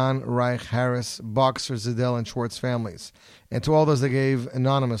Kahan, Reich, Harris, Boxer, Zidell, and Schwartz families. And to all those that gave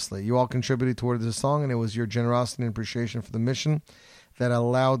anonymously, you all contributed towards the song, and it was your generosity and appreciation for the mission that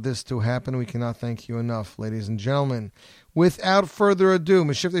allowed this to happen. We cannot thank you enough. Ladies and gentlemen, Without further ado,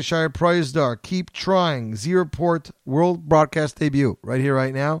 Meshiftei Shire Prizdar, Keep Trying, Z-Report World Broadcast Debut, right here,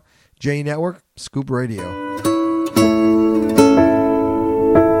 right now. J Network, Scoop Radio.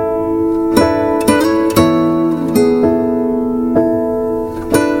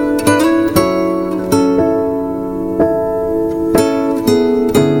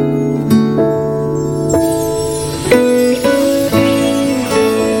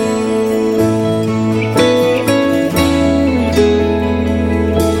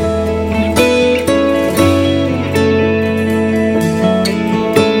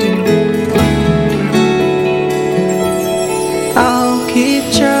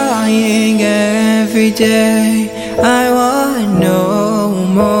 Day. I want no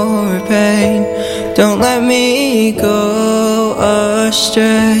more pain. Don't let me go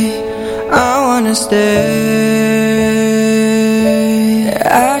astray. I wanna stay.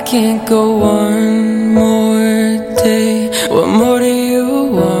 I can't go one more day. What more do you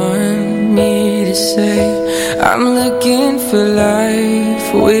want me to say? I'm looking for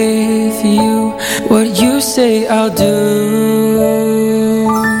life with you. What you say I'll do.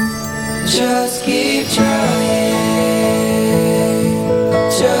 Just keep trying.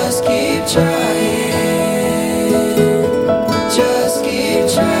 Just keep trying. Just keep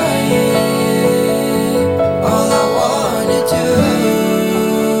trying. All I wanna do.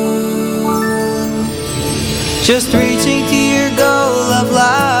 Just reaching to your goal of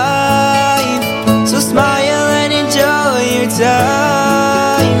life. So smile and enjoy your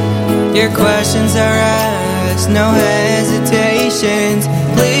time. Your questions are asked, no hesitations.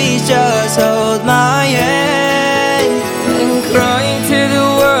 Please just hold my hand and cry to the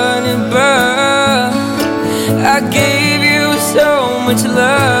one above. I gave you so much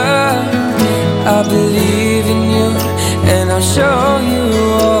love. I believe in you and I'll show you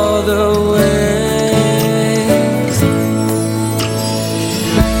all the ways.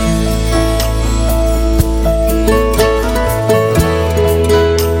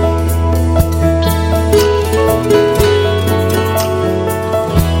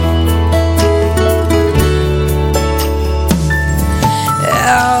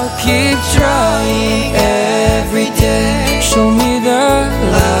 Keep trying every day. Show me the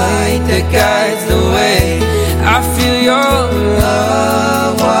light that guides the way. I feel your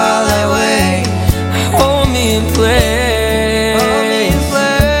love while I wait. Hold me and play.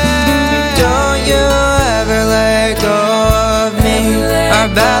 Don't you ever let go of me. Our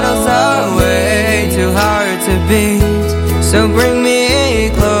battles are way too hard to beat. So bring me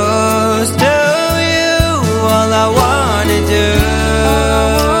close to you. All I wanna do.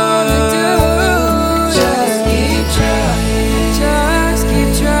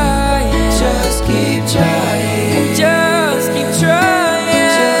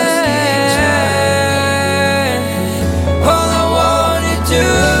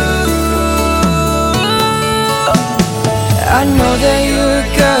 I know that you're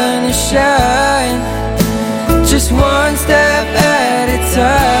gonna shine, just one step at a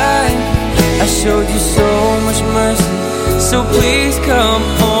time. I showed you so much mercy, so please come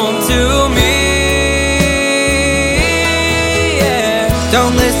home to me. Yeah.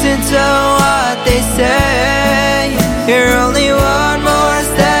 Don't listen to what they say. You're only one more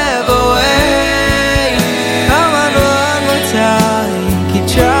step away. Come on, one more time. Keep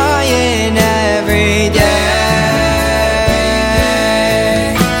trying every day.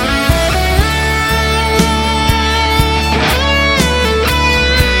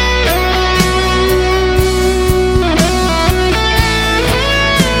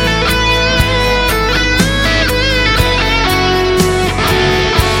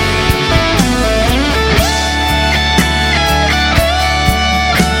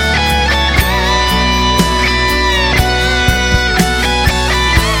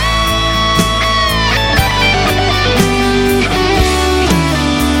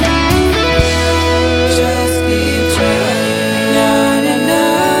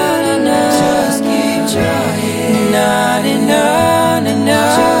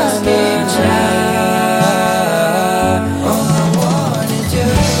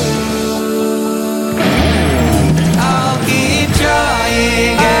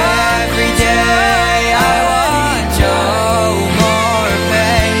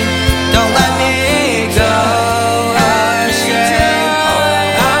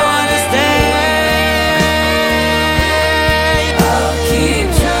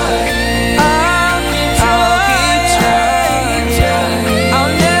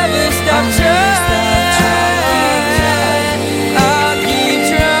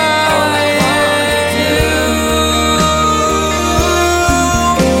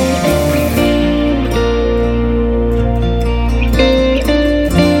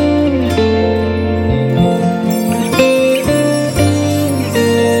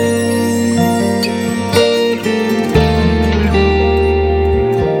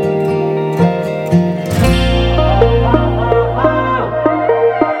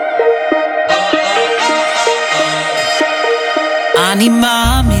 אני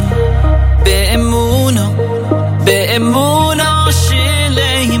מאמין באמונו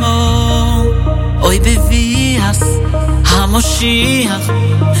שלמו אוי בביאס המשיח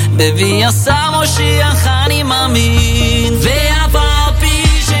בביאס המשיח אני מאמין ואף על פי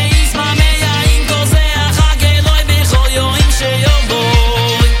שישמע מיין כוזח הגלוי בכל יום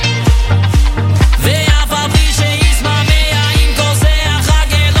שיבוא ואף על פי שישמע מיין כוזח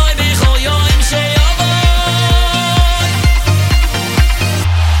הגלוי בכל יום שיבוא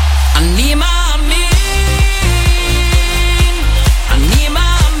אני מאמין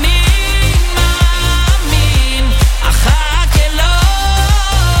אחר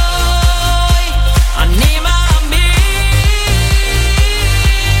אלוהי אני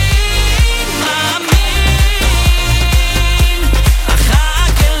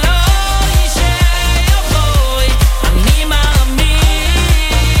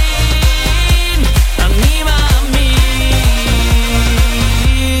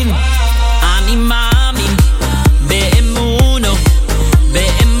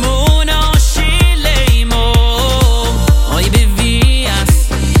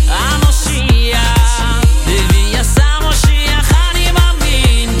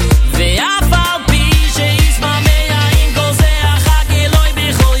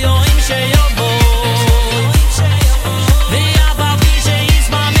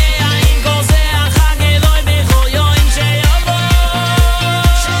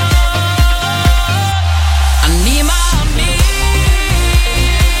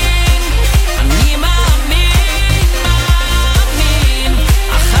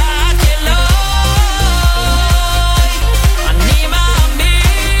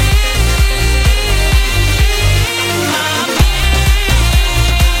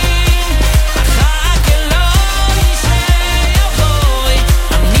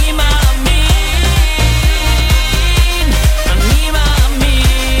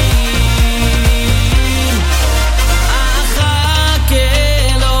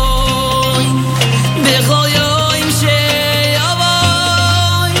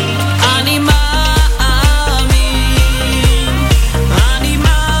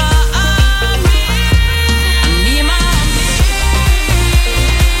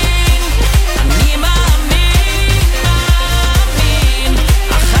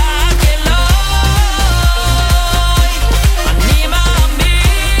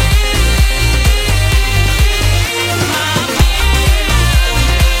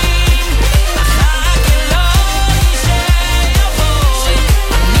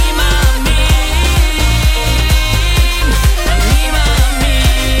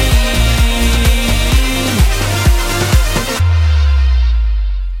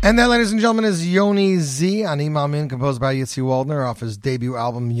And that, ladies and gentlemen, is Yoni Z, Ani Ma'amin, composed by Yitzi Waldner off his debut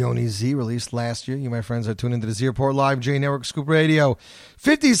album, Yoni Z, released last year. You, my friends, are tuned into the Z Report Live, J Network Scoop Radio.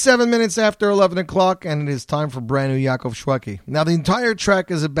 57 minutes after 11 o'clock, and it is time for brand new Yaakov Shweki. Now, the entire track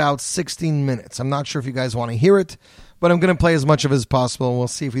is about 16 minutes. I'm not sure if you guys want to hear it, but I'm going to play as much of it as possible, and we'll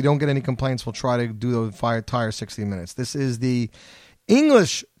see. If we don't get any complaints, we'll try to do the entire 16 minutes. This is the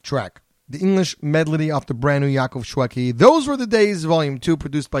English track. The English medley off the brand new Yaakov Shweki. Those Were the Days, Volume 2,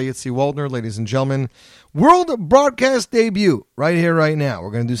 produced by Yitzi Waldner, ladies and gentlemen. World broadcast debut, right here, right now.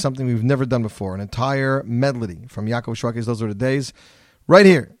 We're going to do something we've never done before, an entire medley from Yaakov Shweki's Those Were the Days, right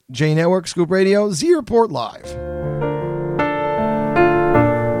here. J Network, Scoop Radio, Z Report Live.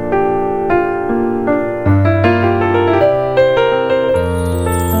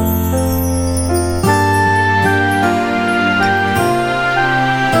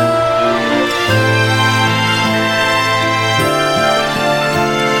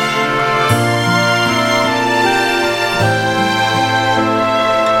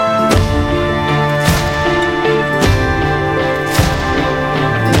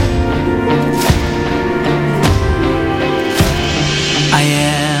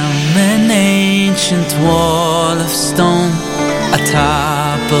 Wall of stone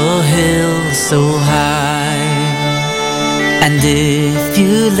atop a hill so high, and if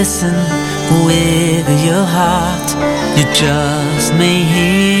you listen with your heart, you just may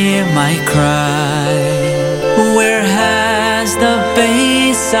hear my cry. Where has the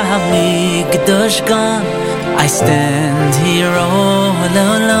Beis Hamikdash gone? I stand here all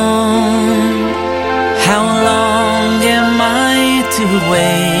alone. How long am I to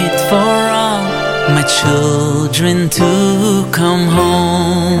wait for my children to come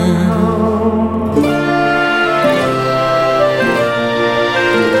home?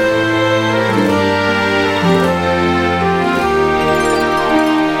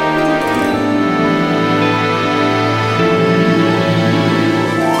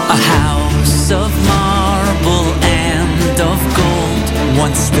 A house of marble and of gold,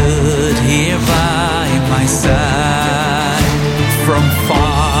 inside. From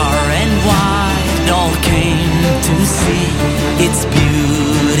far and wide all came to see its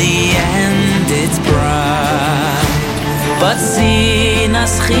beauty and its pride. But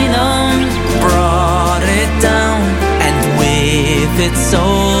Sinas Chinam brought it down, and with it so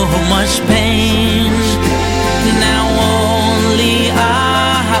much pain. Now only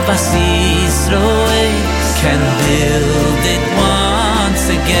Ahavas Yisroel can build it once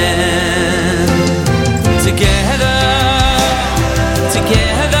again. Together,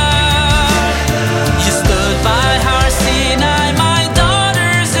 you stood by Har Sinai, my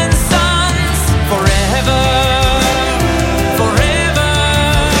daughters and sons, forever.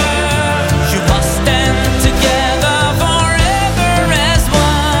 You must stand together forever as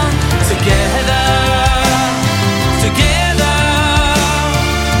one. Together,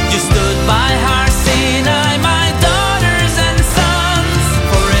 you stood by Har Sinai, my daughters and sons,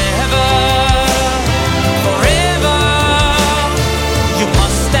 forever. You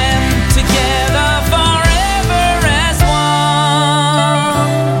must stand together forever as one.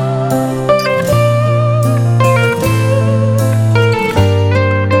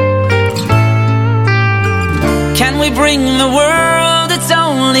 Can we bring the world its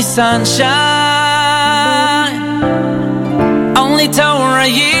only sunshine? Only Torah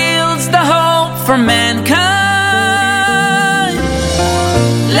yields the hope for mankind.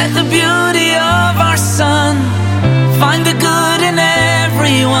 Let the beauty of our sun find the good in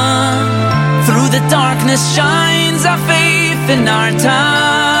everyone. Through the darkness shines our faith in our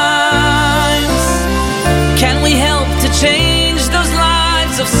times. Can we help to change those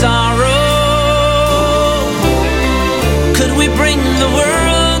lives of sorrow? Could we bring the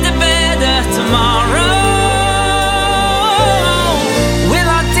world a better tomorrow? Will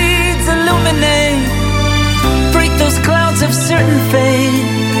our deeds illuminate, break those clouds of certain fate,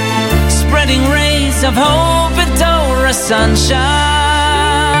 spreading rays of hope and Torah sunshine?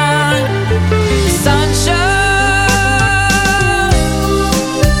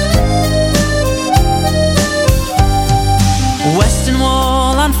 Western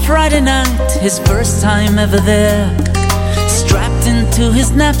Wall on Friday night, his first time ever there, strapped into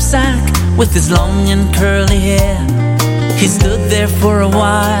his knapsack with his long and curly hair. He stood there for a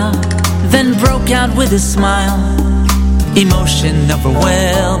while, then broke out with a smile, emotion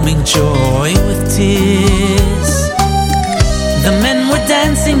overwhelming joy with tears. The men were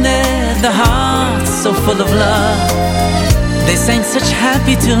dancing there, their hearts so full of love. They sang such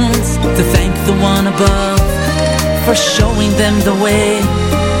happy tunes to thank the one above for showing them the way,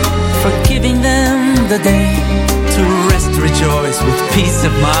 for giving them the day to rest, rejoice, with peace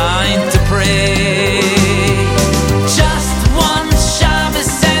of mind to pray. Just one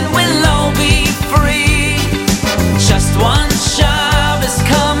Shabbos and we'll all be free. Just one Shabbos,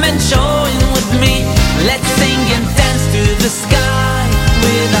 come and join with me. Let's sing and dance to the sky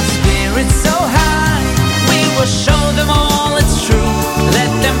with our spirits so high. We will show them all it's true.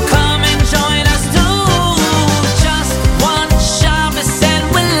 Let them come and join us too. Just one Shabbos and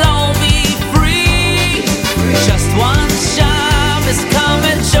we'll all be free. Just one Shabbos, come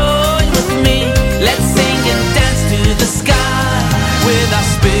and join with me. Let's sing and dance to the sky with our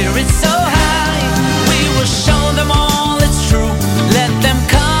spirits so high. We will show them all it's true. Let them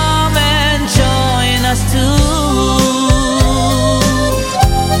come and join us too.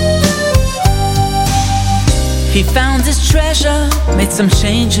 He found his treasure, made some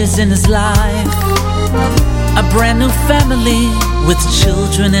changes in his life. A brand new family with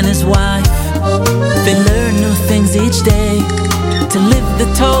children and his wife. They learn new things each day to live the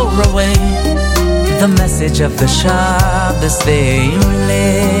Torah way. The message of the Shabbos they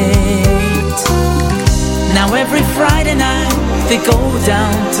relate. Now every Friday night they go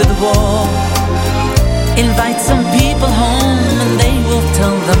down to the wall, invite some people home and they will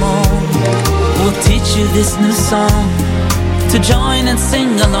tell them all. We'll teach you this new song to join and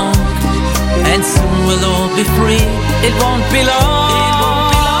sing along, and soon we'll all be free. It won't be long.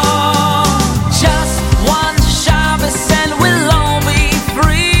 Just one Shabbos and we'll all be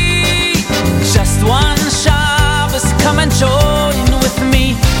free. Just one Shabbos, come and join with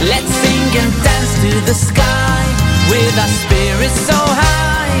me. Let's sing and dance to the sky with our spirits so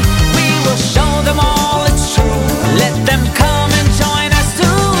high. We will show them all it's true. Let them come and join us too.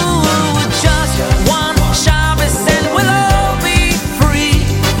 Just one Shabbos and we'll all be free.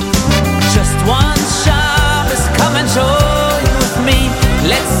 Just one Shabbos, come and join with me.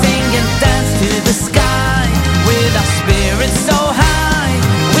 Let's sing and dance to the sky with our spirits so high.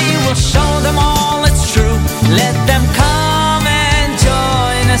 We will show them all it's true. Let them come and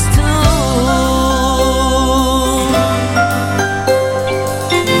join us too.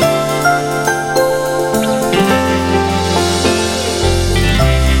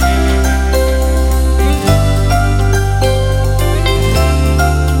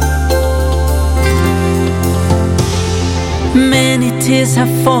 tears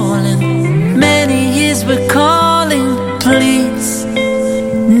have fallen. Many years we're calling, please,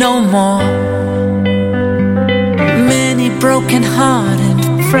 no more. Many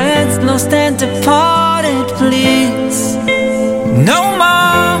broken-hearted friends lost and departed, please, no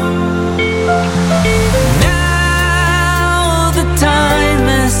more. Now the time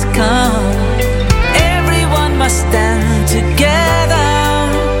has come. Everyone must stand together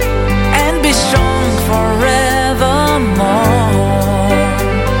and be strong forevermore.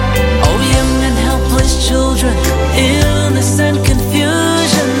 Oh, young and helpless children, illness and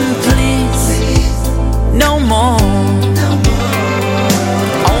confusion, please, no more.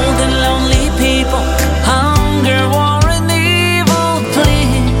 Old and lonely people, hunger, war and evil,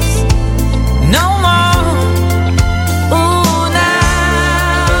 please, no more. Ooh,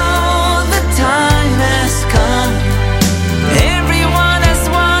 now the time has come. Everyone has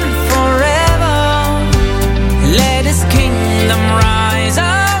won forever. Let his kingdom rise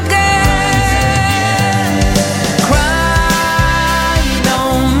again. Cry no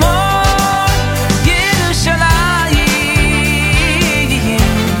more, Yerushalayim.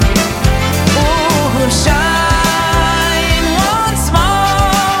 Oh, shine once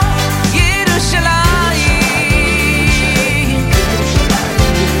more, Yerushalayim.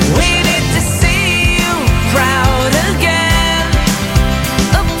 We need to see you proud again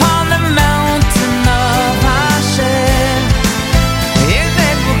upon the mountain of Hashem. If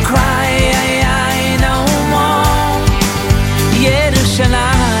they will cry, no more,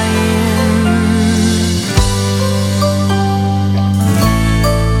 Yerushalayim.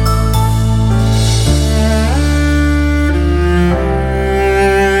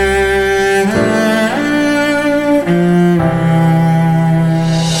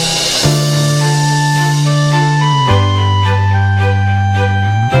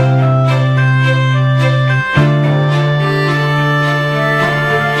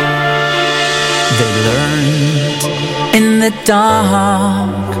 They learned in the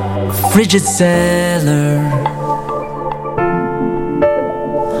dark, frigid cellar,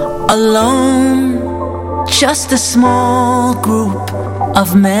 alone, just a small group of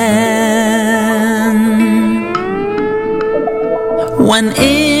men. When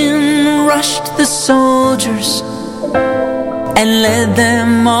in rushed the soldiers and led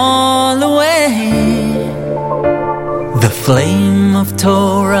them all away, the flame of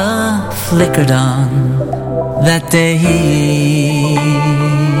Torah flickered on that day.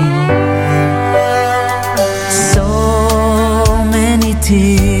 So many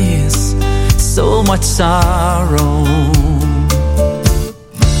tears, so much sorrow.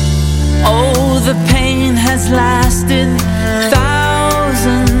 Oh, the pain has lasted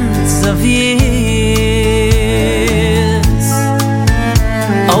thousands of years.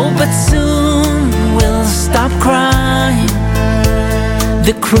 Oh, but soon we'll stop crying.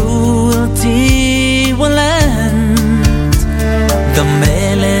 The cruelty will end. The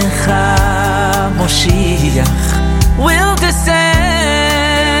Melech HaMoshiach will descend.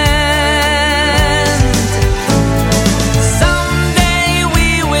 Someday we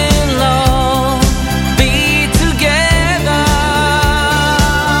will all be together.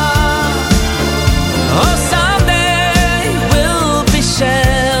 Oh, someday we'll be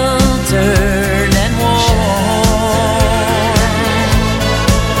sheltered and warm.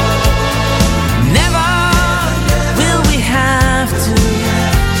 Never will we have to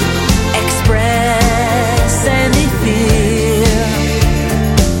express any fear.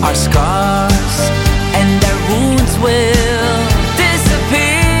 Our scars and our wounds will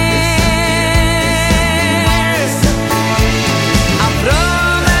disappear.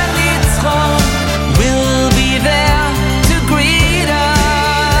 Avram and Yitzchak will be there to greet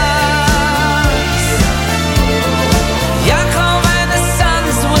us. Yaakov and his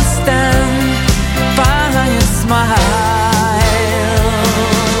sons will stand by and smile.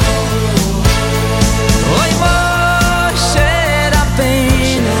 Oy, Moshe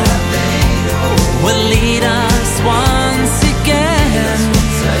Rabbeinu will lead us once again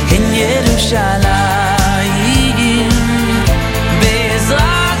in Yerushalayim,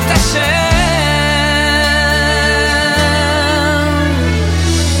 Be'ezrat Hashem.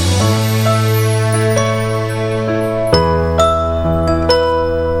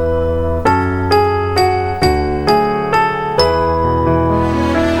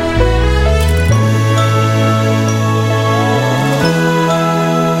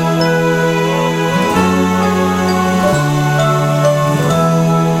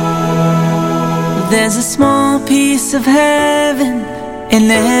 There's a small piece of heaven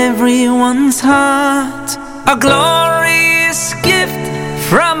in everyone's heart, a glorious gift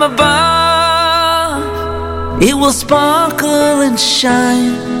from above. It will sparkle and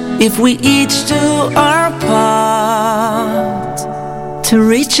shine if we each do our part to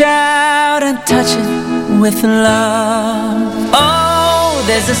reach out and touch it with love. Oh,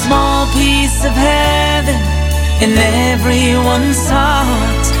 there's a small piece of heaven in everyone's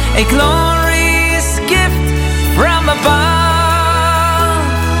heart, a glorious gift from above.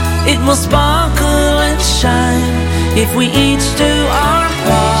 It will sparkle and shine if we each do our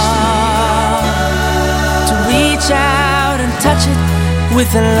part to reach out and touch it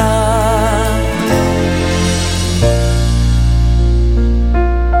with love.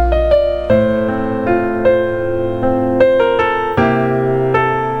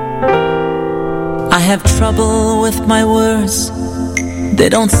 I have trouble with my words, they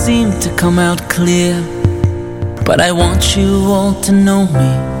don't seem to come out clear, but I want you all to know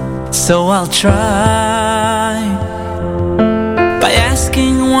me, so I'll try by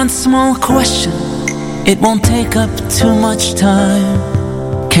asking one small question. It won't take up too much time.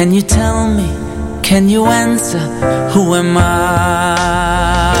 Can you tell me, can you answer, who am I?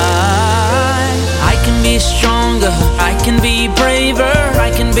 I can be stronger, I can be braver, I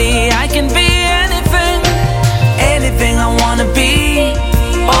can be anything I wanna be.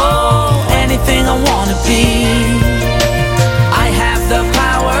 Oh, anything I wanna be. I have the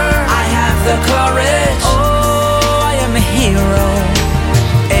power, I have the courage. Oh, I am a hero.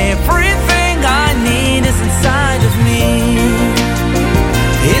 Everything I need is inside of me,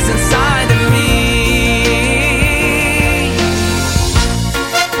 is inside of me.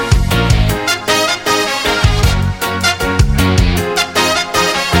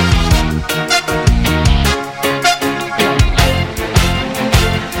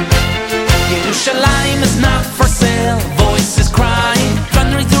 Yerushalayim is not for sale, voices crying,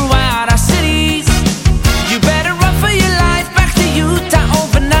 thundering throughout our cities. You better run for your life back to Utah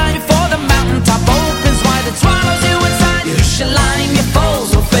overnight before the mountaintop opens wide and swallows you inside. Yerushalayim, your foes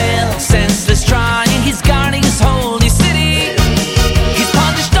will fail, senseless trying, he's guarding his holy city. He's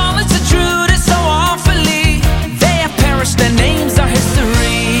punished all its intruders so awfully, they have perished, their names are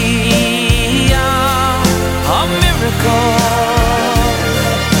history. Oh, a miracle.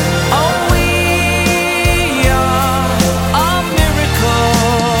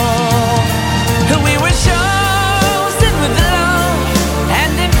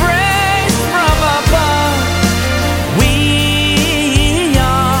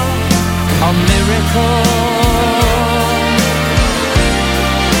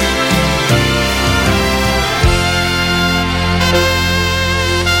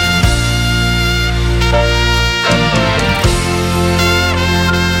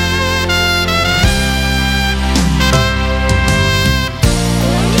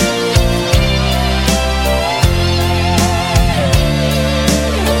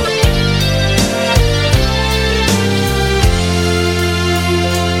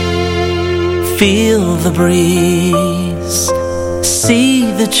 Feel the breeze,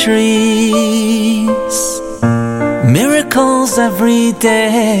 see the trees, miracles every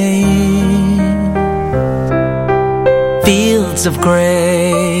day. Fields of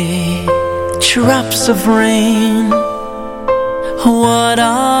gray, drops of rain. What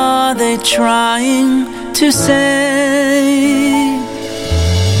are they trying to say?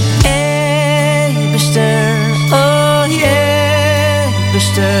 Eibishter, oh yeah,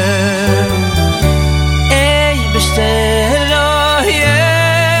 Eibishter.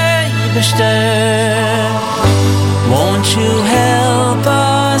 Won't you help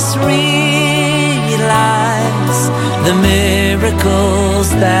us realize the miracles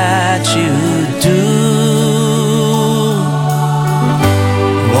that you do?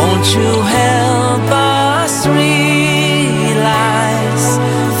 Won't you help us realize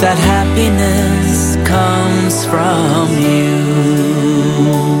that happiness comes from you?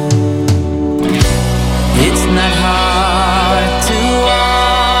 It's not hard to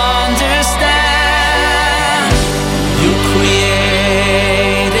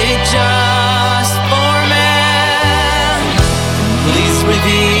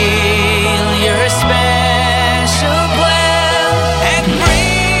reveal your special plan and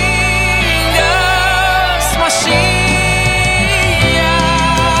bring us Mashiach.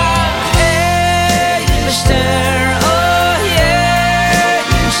 Eibishter, oh yeah,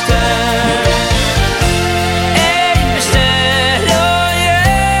 Eibishter. Eibishter, oh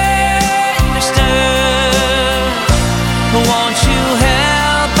yeah, Eibishter. Won't you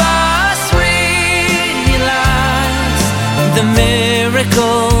help us realize the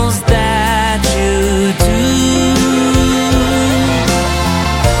miracles that you do?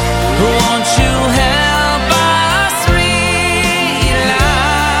 Won't you help us realize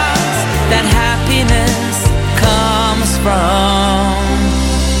that happiness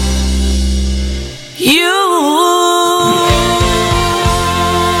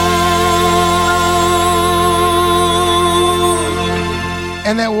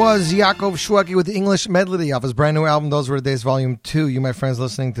And that was Yaakov Shweki with the English medley off his brand new album, Those Were the Days, Volume 2. You, my friends,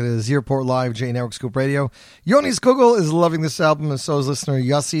 listening to the Zierport Live, J Network Scoop Radio. Yonis Kugel is loving this album, and so is listener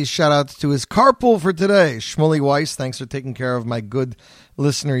Yossi. Shout out to his carpool for today, Shmuley Weiss. Thanks for taking care of my good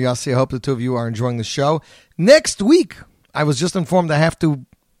listener Yossi. I hope the two of you are enjoying the show. Next week, I was just informed I have to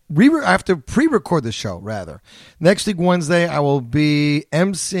pre-record the show, rather. Next week, Wednesday, I will be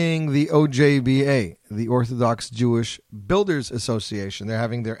emceeing the OJBA, the Orthodox Jewish Builders Association. They're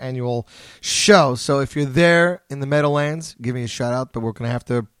having their annual show. So if you're there in the Meadowlands, give me a shout out, but we're going to have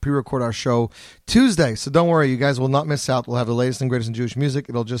to pre-record our show Tuesday. So don't worry, you guys will not miss out. We'll have the latest and greatest in Jewish music.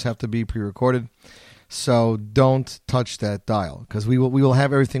 It'll just have to be pre-recorded. So don't touch that dial, because we will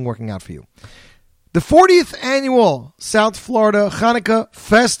have everything working out for you. The 40th annual South Florida Hanukkah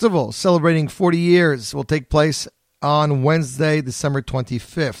Festival, celebrating 40 years, will take place on Wednesday, December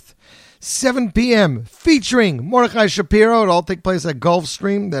 25th. 7 p.m., featuring Mordechai Shapiro. It'll all take place at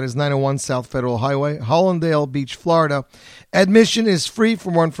Gulfstream, that is 901 South Federal Highway, Hollandale Beach, Florida. Admission is free.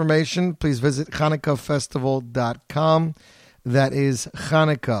 For more information, please visit HanukkahFestival.com. That is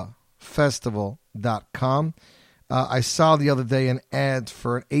HanukkahFestival.com. I saw the other day an ad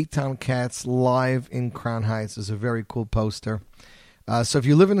for an Eitan Katz live in Crown Heights. It's a very cool poster. So if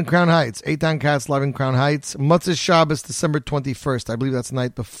you live in Crown Heights, Eitan Katz live in Crown Heights. Motzei Shabbos, December 21st. I believe that's the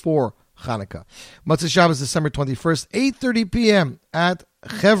night before Hanukkah. Motzei Shabbos, December 21st, 8:30 p.m. at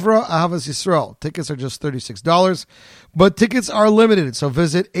Chevra Ahavas Yisrael. Tickets are just $36, but tickets are limited. So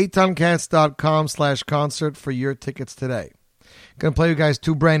visit eitankatz.com/concert for your tickets today. Going to play you guys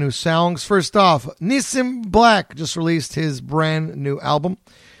two brand new songs. First off, Nissim Black just released his brand new album.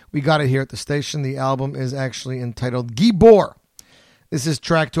 We got it here at the station. The album is actually entitled Gibor. This is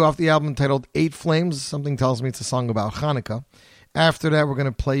track 2 off the album entitled 8 Flames. Something tells me it's a song about Hanukkah. After that, we're going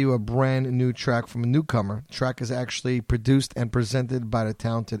to play you a brand new track from a newcomer. The track is actually produced and presented by the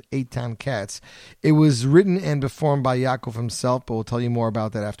talented Eitan Katz. It was written and performed by Yaakov himself, but we'll tell you more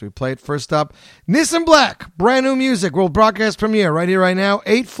about that after we play it. First up, Nissim Black, brand new music, world broadcast premiere right here, right now.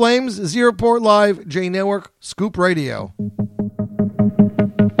 8 Flames, Zierport Live, J Network, Scoop Radio.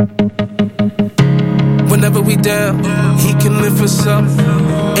 Whenever we down, he can lift us up.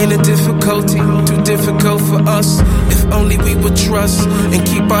 Ain't a difficulty, too difficult for us. If only we would trust and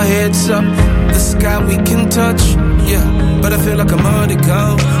keep our heads up. The sky we can touch, yeah. But I feel like I'm already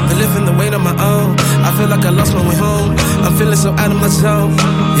gone. Been living the weight on my own. I feel like I lost my way home. I'm feeling so out of my zone,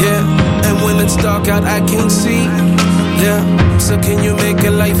 yeah. And when it's dark out, I can't see, yeah. So can you make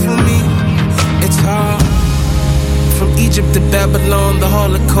a light for me? It's hard. From Egypt to Babylon, the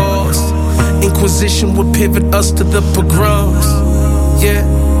Holocaust. Inquisition would pivot us to the pogroms, yeah.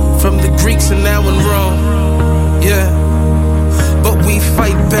 From the Greeks and now in Rome, yeah. But we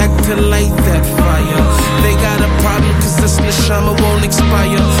fight back to light that fire. They got a problem cause this neshama won't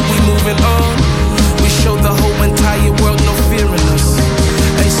expire. We moving on. We show the whole entire world no fear in us.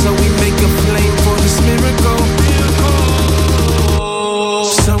 And so we make a flame for this miracle.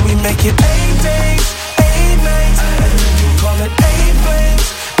 So we make it 8 days, 8 nights. Call it 8 flames.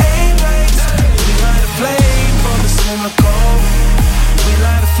 Flame for this miracle. We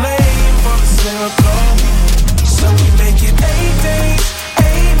light a flame for this miracle. So we make it 8 days,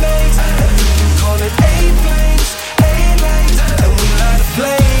 8 nights. And we can call it 8 flames, 8 nights. And we light a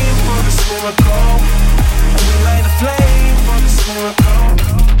flame for this miracle. And we light a flame for this miracle.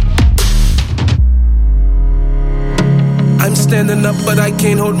 I'm standing up but I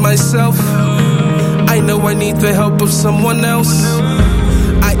can't hold myself. I know I need the help of someone else.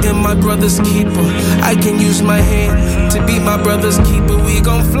 I am my brother's keeper. I can use my hand to be my brother's keeper. We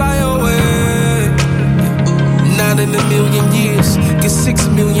gon' fly away. Not in a million years. Get 6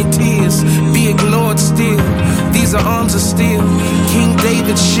 million tears. Be ignored still. These are arms of steel. King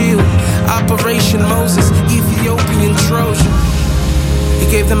David's shield. Operation Moses. Ethiopian Trojan. He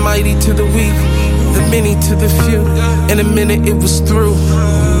gave the mighty to the weak, the many to the few. In a minute it was through.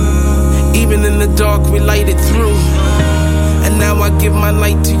 Even in the dark we light it through. And now I give my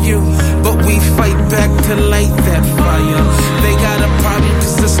light to you. But we fight back to light that fire. They got a problem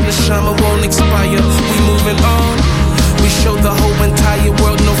cause this neshama won't expire. We moving on. We show the whole entire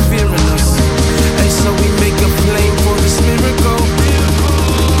world no fear in us. And so we make a flame for this miracle.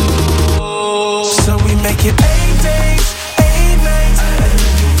 So we make it 8 days, 8 nights. And we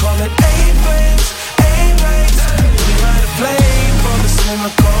can call it 8 flames, 8 nights. We light a flame for this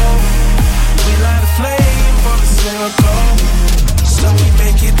miracle. We light a flame for this miracle. So we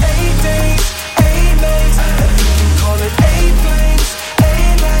make it 8 days, 8 nights. And we can call it 8 flames,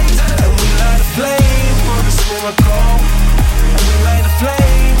 8 nights. And we light a flame for this miracle. And we light a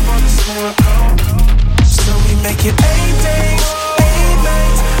flame for this miracle. So we make it 8 days, 8 nights.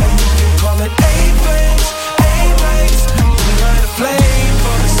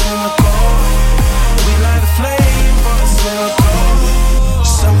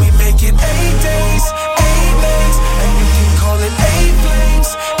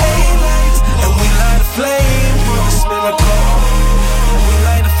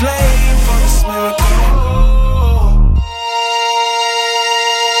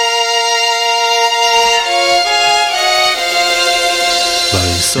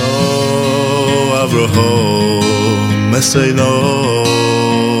 So Avraham Eseino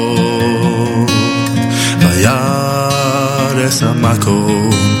Vayares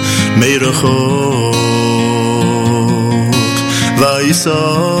Hamakom Meirachok Vayiso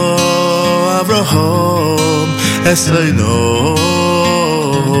Avraham Eseino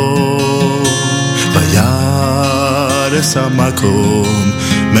Vayares Hamakom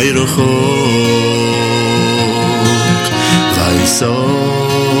Meirachok Vayiso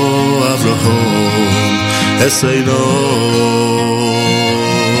Avraham Eseino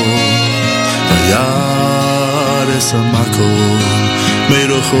Vayares Hamakom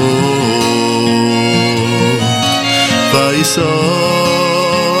Meirachok Vayiso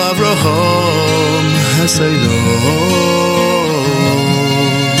Avraham Eseino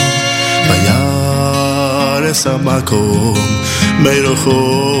Vayares Hamakom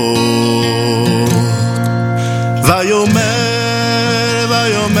Meirachok Vayomer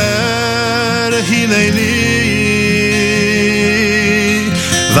Hineni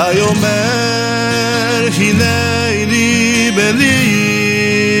Vayomer Hineni Beli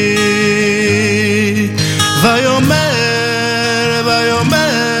Vayomer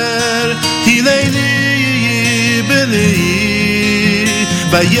Hineni Beli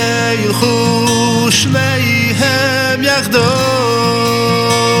Vayelchu Shneihem Yachdom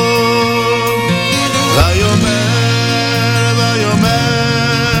Vayomer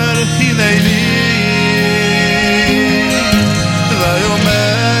Hineni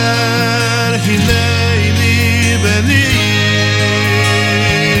Vayomer Hineni Beni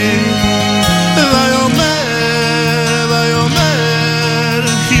Vayomer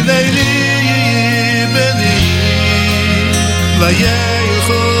Hineni Beni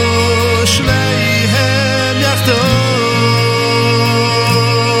Vayelchu Shneihem Yachdom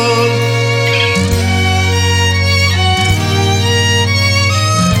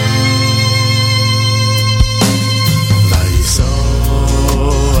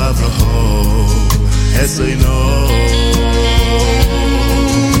Eseino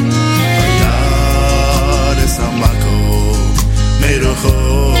Vayares Hamakom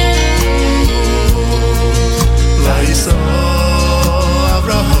Meirachok Vayiso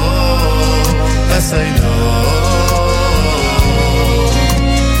Avraham Eseino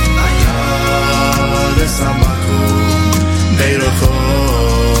Vayares Hamakom Meirachok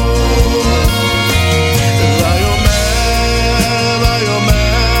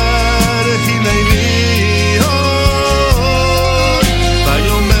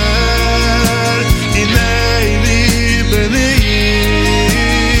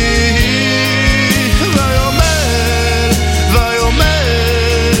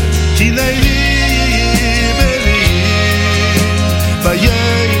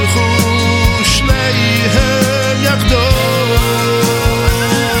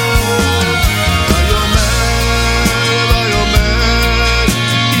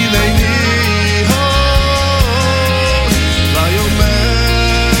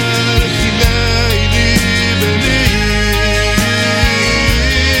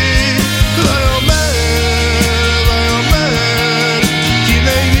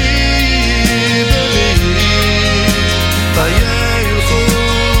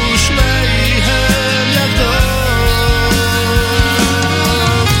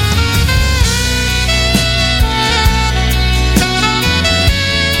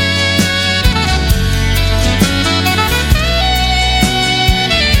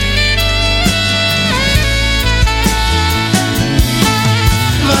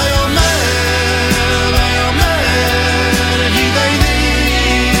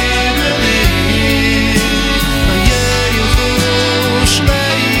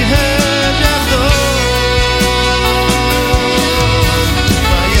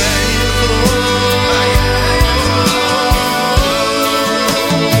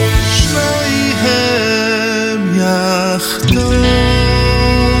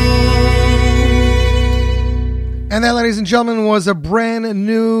And that, ladies and gentlemen, was a brand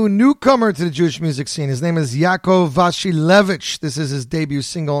new newcomer to the Jewish music scene. His name is Yaakov Vashilevich. This is his debut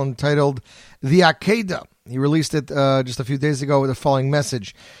single entitled The Akedah. He released it just a few days ago with the following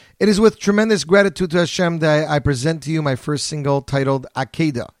message. It is with tremendous gratitude to Hashem that I present to you my first single titled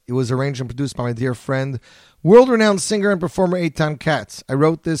Akedah. It was arranged and produced by my dear friend, world-renowned singer and performer Eitan Katz. I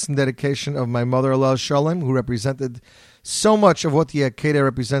wrote this in dedication of my mother, Alaa Shalom, who represented so much of what the Akedah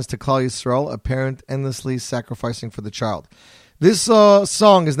represents to Klal Yisrael, a parent endlessly sacrificing for the child. This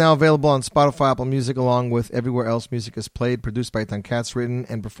song is now available on Spotify, Apple Music, along with everywhere else music is played, produced by Eitan Katz, written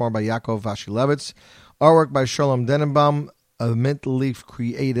and performed by Yaakov Vashilevich, artwork by Shalom Denenbaum, a Mint Leaf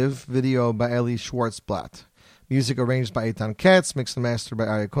Creative, video by Eli Schwartzblatt. Music arranged by Eitan Katz, mixed and mastered by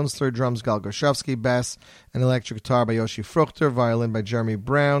Arya Kunstler, drums Gal Gershovsky, bass and electric guitar by Yoshi Fruchter, violin by Jeremy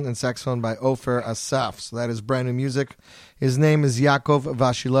Brown, and saxophone by Ofer Asaf. So that is brand new music. His name is Yaakov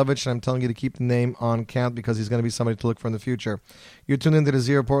Vashilovich, and I'm telling you to keep the name on count because he's going to be somebody to look for in the future. You're tuned into the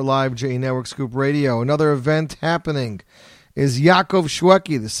Z Report Live, JE Network Scoop Radio. Another event happening is Yaakov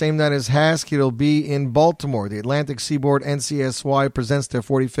Shweki, the same night as Hask. It'll be in Baltimore. The Atlantic Seaboard NCSY presents their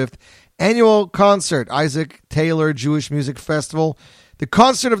 45th annual concert, Isaac Taylor Jewish Music Festival. The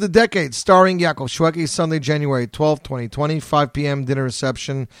concert of the decade, starring Yaakov Shweki, Sunday, January 12, 2020, 5 p.m. dinner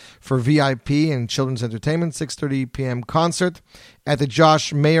reception for VIP and children's entertainment, 6:30 p.m. concert at the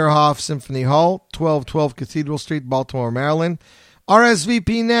Josh Meyerhoff Symphony Hall, 1212 Cathedral Street, Baltimore, Maryland.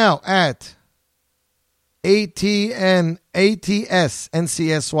 RSVP now at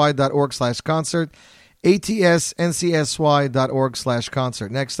atsncsy.org/concert,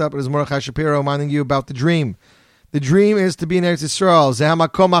 atsncsy.org/concert. Next up, it is Mordechai Shapiro reminding you about The Dream. The Dream is to be in Eretz Yisrael. Ze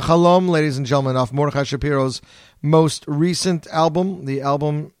Hamakom HaChalom, ladies and gentlemen, off Mordechai Shapiro's most recent album. The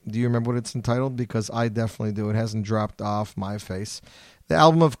album, do you remember what it's entitled? Because I definitely do. It hasn't dropped off my face. The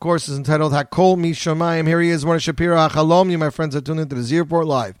album, of course, is entitled Hakol Mishamayim. Here he is, Mordechai Shapiro HaChalom. You, my friends, are tuned into the Z Report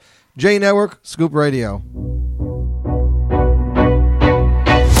Live. J Network, Scoop Radio.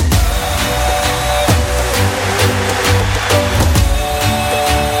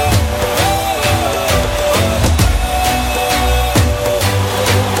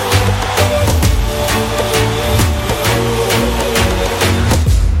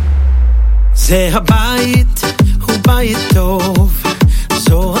 זה הבית, הוא בית טוב,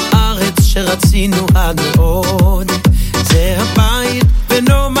 זו הארץ שרצינו עד מאוד. זה הבית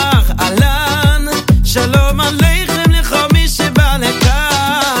ונאמר אהלן, שלום עליכם לכל מי שבא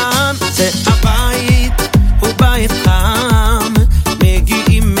לכאן. זה הבית, הוא בית חם,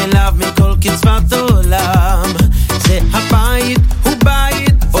 מגיעים אליו מכל קצוות עולם. זה הבית, הוא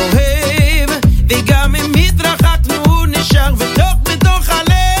בית אוהב, וגם אם התרחקנו הוא נשאר בתוך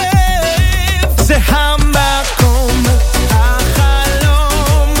הלב. זה המקום,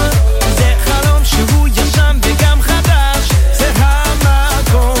 החלום, זה חלום שהוא ישן וגם חדש. זה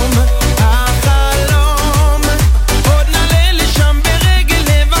המקום, החלום, עוד נעלה לשם ברגל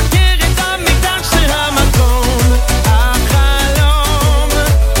לבקר את המקדש. זה המקום, החלום,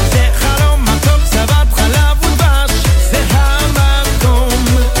 זה חלום מתוק זבת חלב ודבש. זה המקום,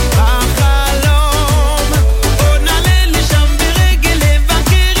 החלום, עוד נעלה לשם ברגל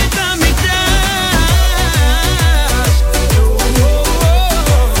לבקר את המקדש.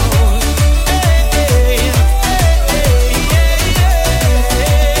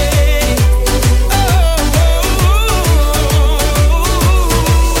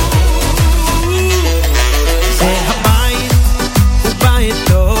 זה הבית, הוא בית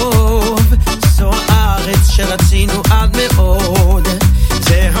טוב, זו הארץ שרצינו עד מאוד.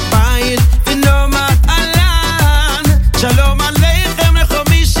 זה הבית ונאמר אהלן, שלום עליכם לכל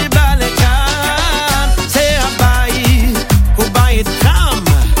מי שבא לכאן. זה הבית, הוא בית חם,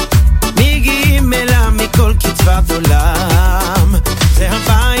 מגיעים אליו מכל קצוות עולם. זה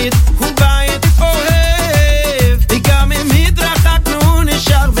הבית, הוא בית אוהב, וגם אם התרחקנו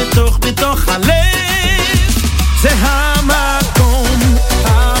נשאר בתוך הלב. זה המקום,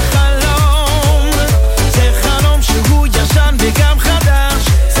 החלום, זה חלום שהוא ישן וגם חדש.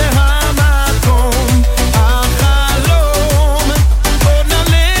 זה המקום, החלום, עוד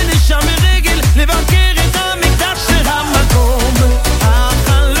נעלה לשם ברגל לבקר את המקדש. זה המקום,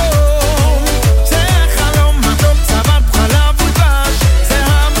 החלום, זה חלום מתוק צבת חלב ודבש. זה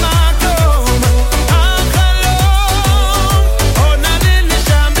המקום, החלום, עוד נעלה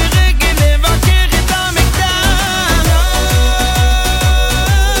לשם ברגל לבקר את המקדש.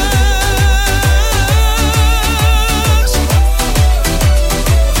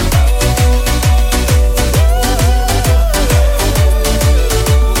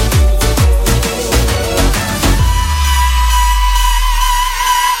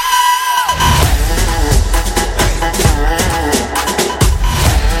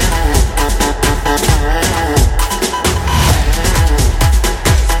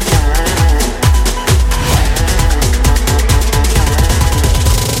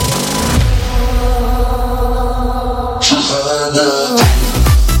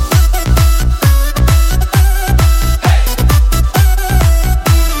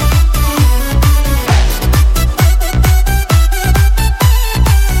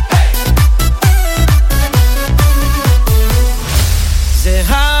 זה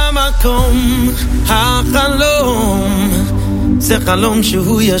המקום, החלום, זה חלום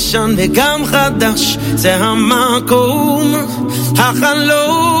שהוא ישן וגם חדש. זה המקום,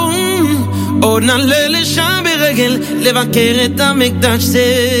 החלום, עוד נעלה לשם ברגל לבקר את המקדש, זה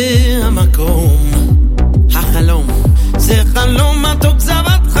המקום. החלום זה חלום מתוק,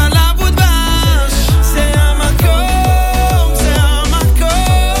 זבת חלב ודבש, זה המקום, זה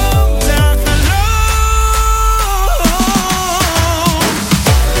המקום, זה החלום.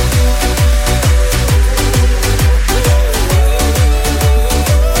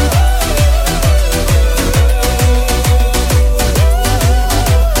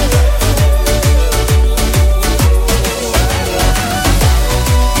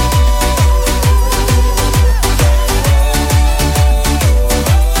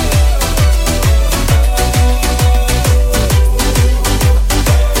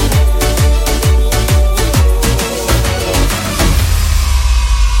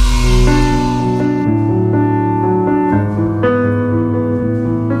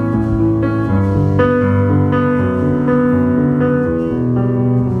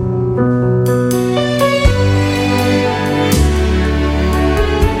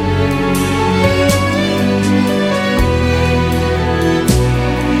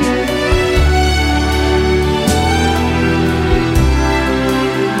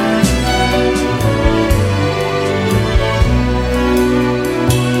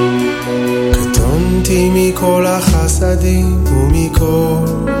 מכל החסדים ומכל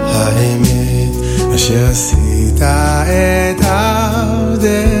האמת אשר עשית את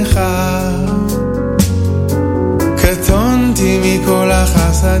עבדך. קטונתי מכל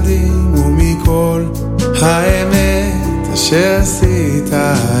החסדים ומכל האמת אשר עשית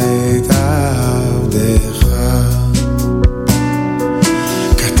את עבדך.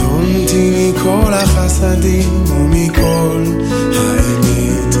 קטונתי מכל החסדים ומכל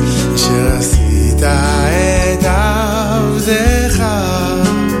האמת אשר עשית את עבדך.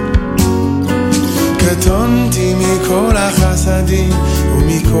 קטונתי מכל החסדים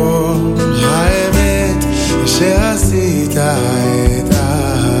ומכל האמת אשר עשית את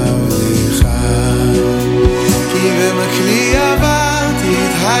עבדך. כי במקלי עברתי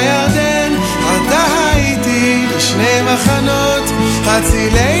את הירדן, אתה הייתי לשני מחנות,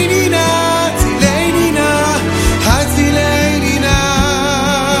 הצילני נא, הצילני נא, הצילני נא.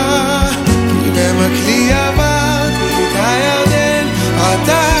 במקלי עברתי את הירדן,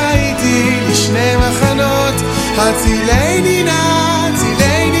 אתה הייתי לשני מחנות, הצילני נא,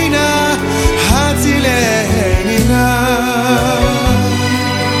 הצילני נא, הצילני נא.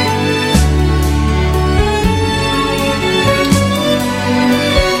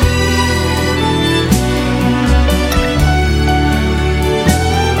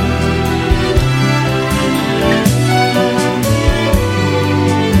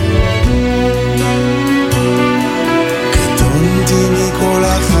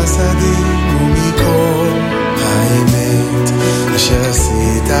 ומכל האמת אשר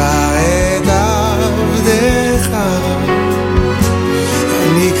עשית את עבדך.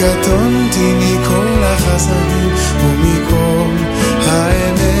 אני קטונתי מכל החסדים ומכל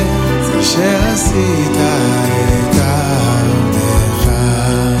האמת אשר עשית את עבדך.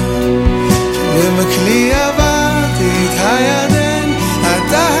 במקלי עברתי את הירדן,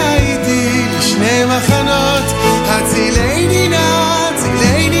 אתה הייתי לשני מחנות, הצילני נא,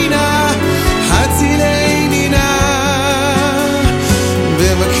 הצילני נא, הצילני נא.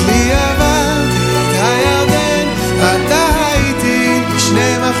 במקלי עברתי את הירדן, אתה הייתי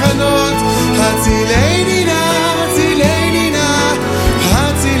לשני מחנות, הצילני נא, הצילני נא,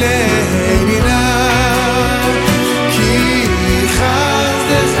 הצילני נא. כי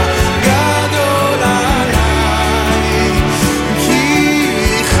חסדך גדול עליי.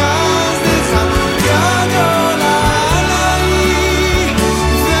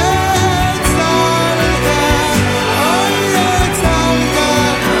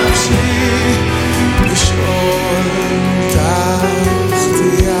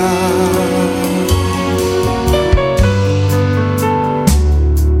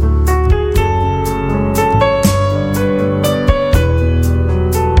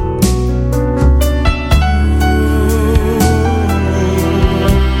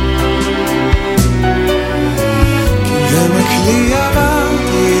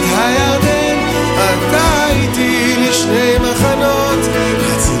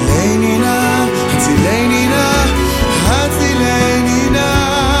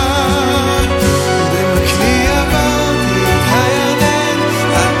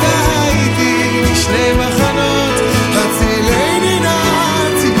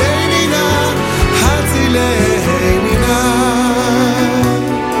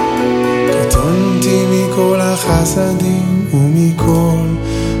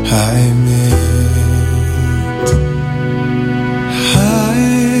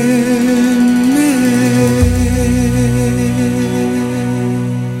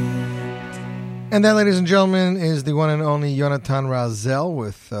 And that, ladies and gentlemen, is the one and only Yonatan Razel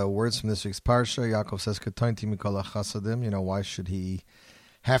with words from this week's Parsha. Yaakov says, "Katointi mikol hachasadim." You know, why should he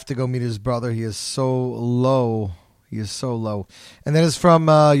have to go meet his brother? He is so low. He is so low. And that is from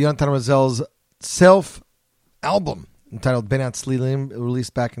Yonatan Razel's self-album entitled Ben Atzlilim,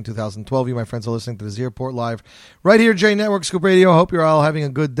 released back in 2012. You, my friends, are listening to the Airport Live right here, J Network Scoop Radio. Hope you're all having a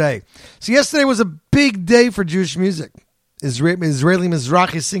good day. So yesterday was a big day for Jewish music. Israeli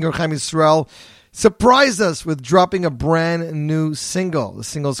Mizrahi singer Chaim Yisrael surprised us with dropping a brand new single. The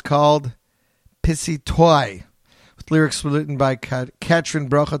single's called Pissy Toy, with lyrics written by Katrin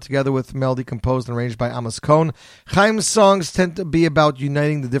Bracha together with melody composed and arranged by Amos Cohn. Chaim's songs tend to be about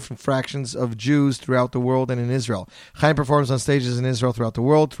uniting the different fractions of Jews throughout the world and in Israel. Chaim performs on stages in Israel throughout the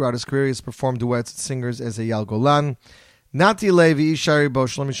world. Throughout his career, he has performed duets with singers as Eyal Golan, Nati Levi, Ishari Bo,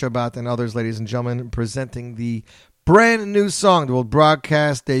 Shlomi Shabbat, and others, ladies and gentlemen, presenting the brand new song that will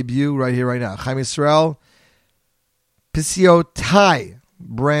broadcast debut right here, right now. Chaim Yisrael, Pissy Toy,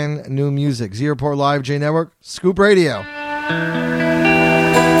 brand new music. Z Report Live, J Network, Scoop Radio.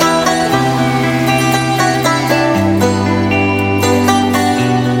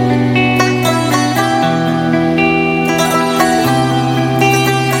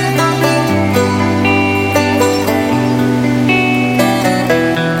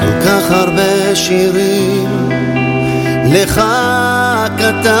 כל כך הרבה שירים לך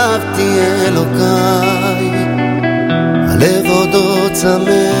כתבתי אלוקיי, הלב עודו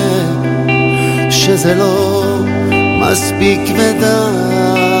צמא שזה לא מספיק ודי,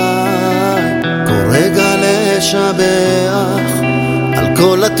 כל רגע לשבח על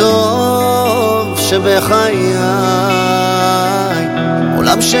כל הטוב שבחיי,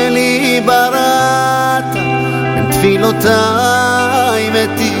 עולם שלי בראת בין תפילותיי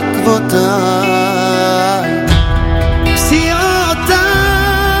ותקוותיי,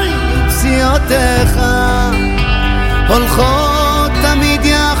 פסיעותיך הולכות תמיד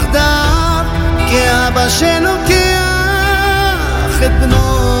יחדיו, כאבא שלוקח את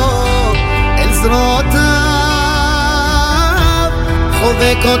בנו אל זרועותיו,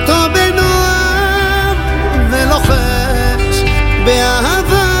 חובק אותו בנועם ולוחש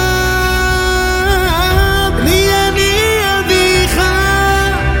באהבה. בני אני אביך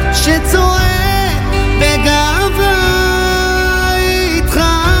שצועק בגאווה איתך,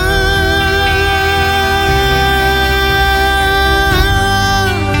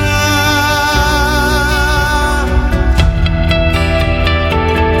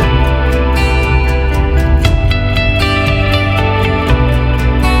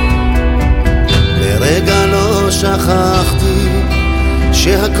 לרגע לא שכחתי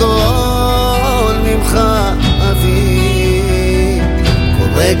שהכל ממך אבי, כל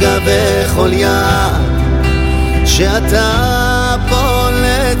רגע וכל יד שאתה פה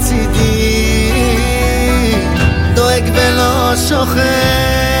לצידי, דואג ולא שוכח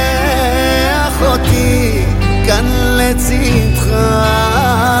אותי כאן לצדך,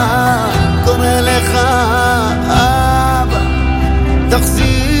 קורא לך אבא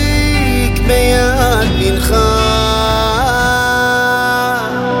תחזיק ביד בנך,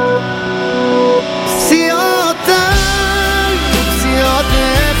 פסיעותיך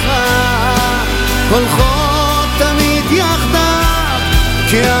הולכות תמיד יחדיו,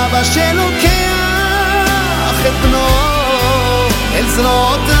 כאבא שלוקח את בנו אל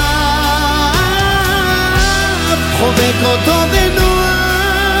זרועותיו, חובק אותו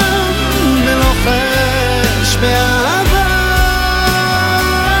בנועם ולוחש באהבה.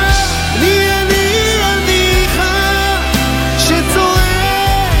 בני אני אביך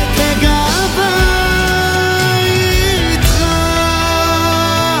שצועק בגאווה איתך,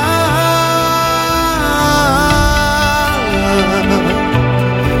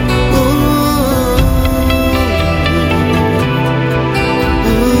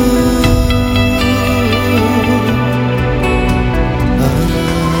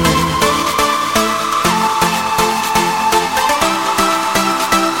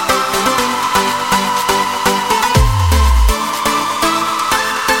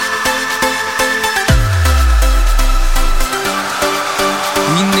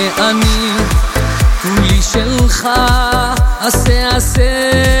 עשה עשה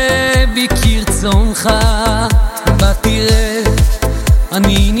בי כרצונך, בתראה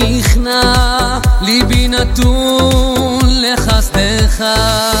אני נכנע, ליבי נתון לחסדך.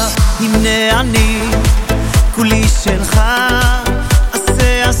 הנה אני כולי שלך,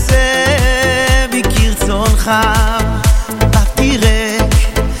 עשה עשה בי כרצונך, בתראה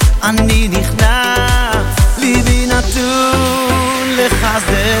אני נכנע, ליבי נתון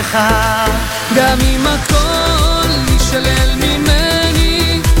לחסדך. גם אם הכל נשלל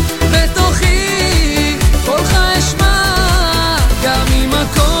ממני, בתוכי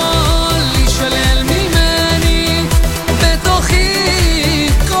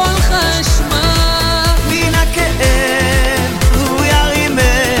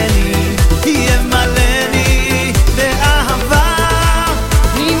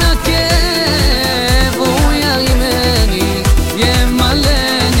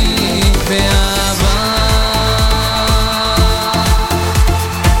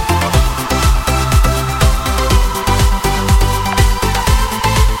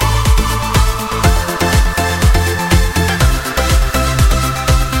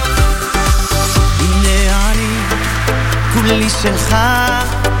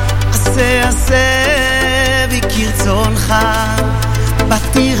עשה עשה וכרצונך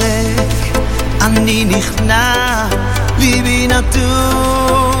בתירק אני נכנע ליבי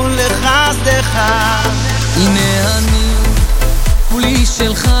נתון לחסדך הנה אני כולי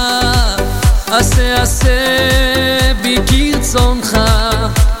שלך עשה עשה בכרצונך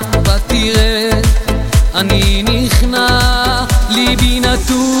בתירא אני נכנע ליבי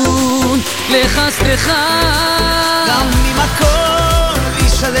נתון לחסדך גם ממקום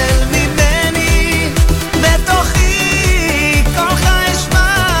להישלל ממני בתוכי קולך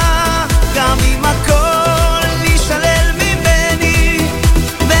אשמע גם ממקום להישלל ממני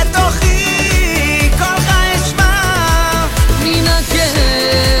בתוכי קולך אשמע מן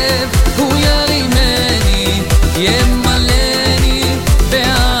הכאב הוא ירימני ימלאני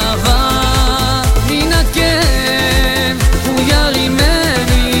באהבה מן הכאב הוא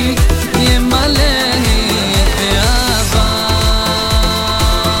ירימני ימלאני באהבה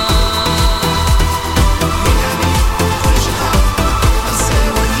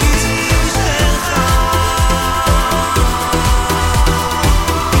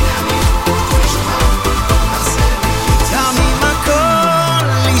גם ממקום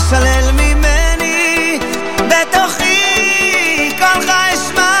להישלל ממני בתוכי קולך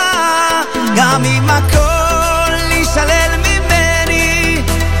אשמע גם ממקום להישלל ממני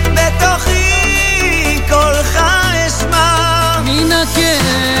בתוכי קולך אשמע מן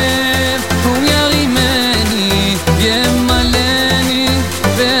הכאב הוא ירימני ימלאני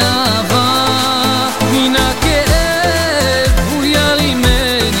באהבה מן הכאב הוא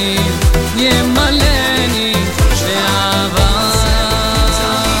ירימני ימלאני באהבה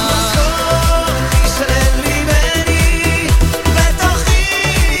להישלל ממני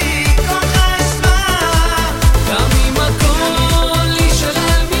בתוכי קולך אשמע גם ממקום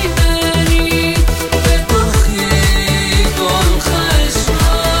להישלל ממני בתוכי קולך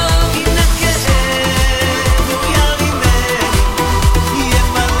אשמע מן הכאב הוא ירימני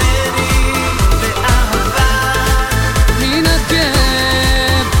ימלאני באהבה מן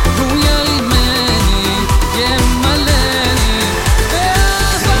הכאב הוא ירימני ימלאני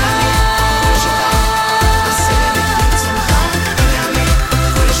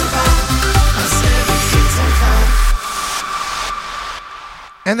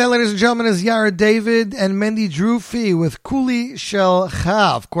And that, ladies and gentlemen, is Yara David and Mendy Drufi with Kuli Shel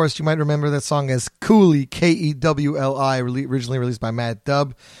Cha. Of course, you might remember that song as Kuli, K-E-W-L-I, originally released by Matt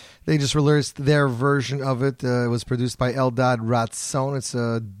Dubb. They just released their version of it. It was produced by Eldad Ratzon. It's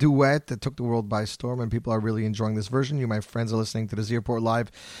a duet that took the world by storm, and people are really enjoying this version. You, my friends, are listening to the Z Report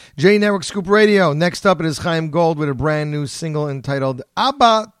Live, J Network Scoop Radio. Next up, it is Chaim Gold with a brand new single entitled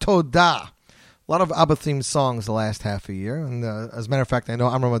Abba Todah. A lot of ABBA-themed songs the last half a year. And as a matter of fact, I know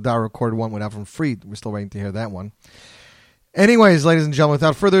Amram Adar recorded one with Avram Fried. We're still waiting to hear that one. Anyways, ladies and gentlemen,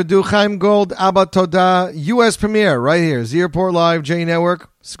 without further ado, Chaim Gold, Abba Todah, U.S. premiere right here. Z Report Live, J Network,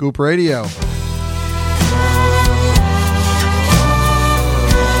 Scoop Radio.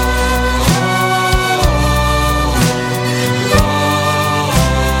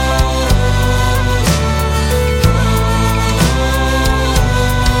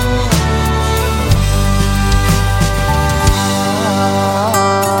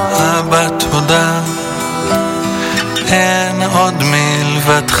 אבא תודה, אין עוד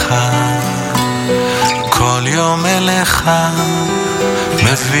מלבדך, כל יום אליך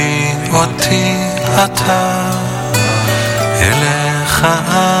מביא אותי אתה, אליך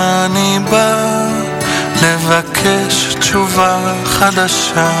אני בא לבקש תשובה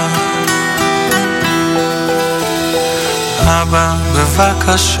חדשה. אבא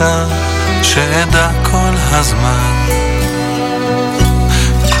בבקשה שאדע כל הזמן,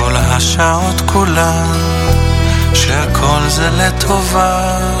 כל השעות כולן, שהכל זה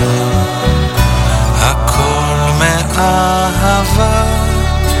לטובה, הכל מאהבה,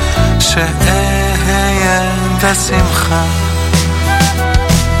 שאהיה בשמחה,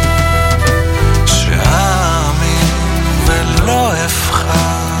 שאאמין ולא אבחר,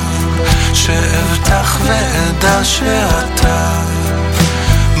 שאבטח ואדע שאתה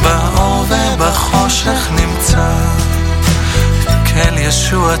באור ובחושך נמצא כל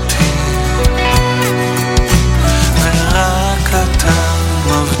ישועתי, ורק אתה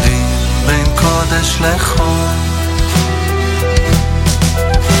מבדיל בין קודש לחול.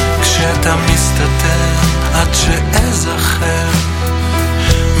 כשאתה מסתתר עד שאזכר,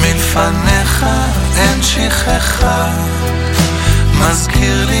 מלפניך אין שכחה,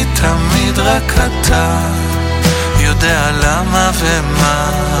 מזכיר לי תמיד רק אתה, יודע למה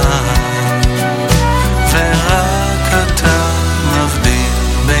ומה, ורק אתה מבדיל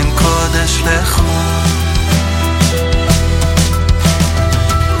בין קודש לחול.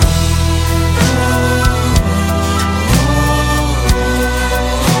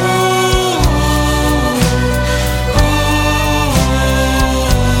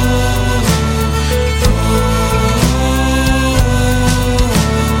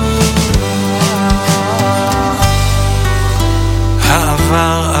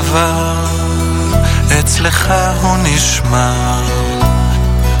 נשמע,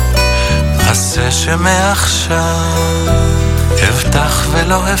 עשה שמעכשיו אבטח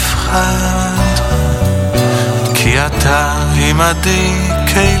ולא אפחד, כי אתה עמדי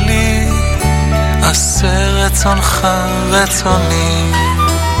כלי, עשה רצונך רצוני,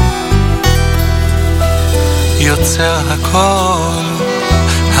 יוצר הכל,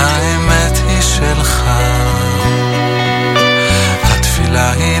 האמת היא שלך,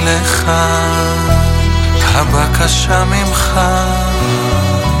 התפילה היא לך, הבקשה ממך,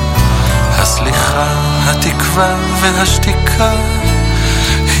 הסליחה, התקווה והשתיקה,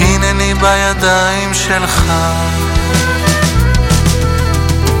 הנני בידיים שלך,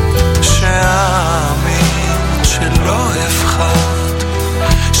 שאאמין שלא אפחד,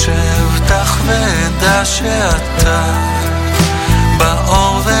 שאבטח ואדע שאתה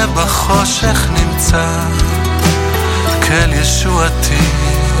באור ובחושך נמצא, כל ישועתי,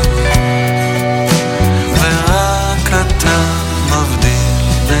 ורק אתה מבדיל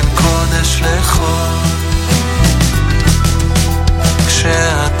בין קודש לחול,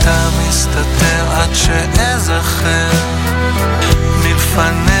 כשאתה מסתתר עד שאזכר,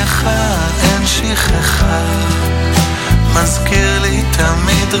 מלפניך אין שכחה, מזכיר לי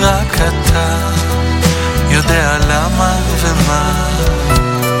תמיד רק אתה, יודע למה ומה,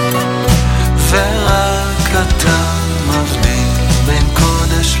 ורק אתה מבדיל בין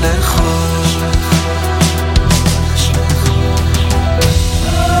קודש לחול.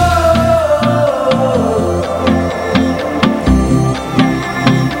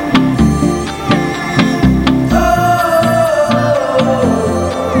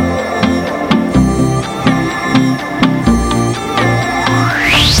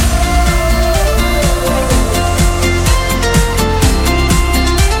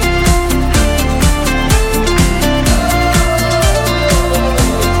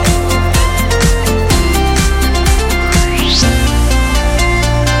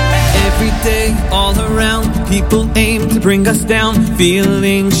 People aim to bring us down,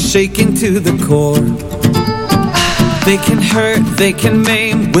 feelings shaken to the core. They can hurt, they can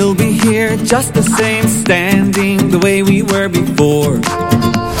maim, we'll be here just the same, standing the way we were before.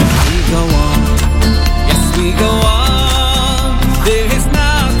 We go on, yes we go on, there is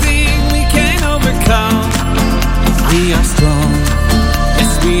nothing we can overcome. We are strong,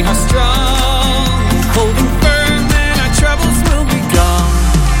 yes we are strong, holding firm and our troubles will be gone.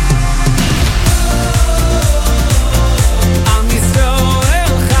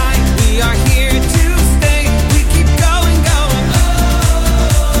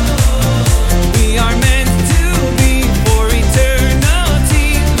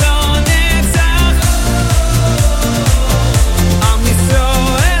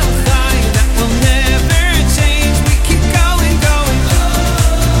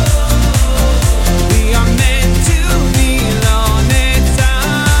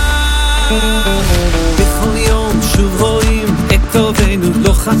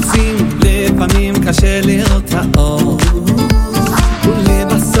 לוחצים, לפעמים קשה לראות האור,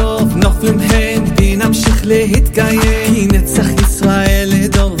 ולבסוף נופלים הם, ונמשיך להתקיים, כי נצח ישראל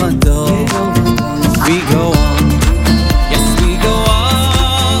לדור ודור. We go on, yes we go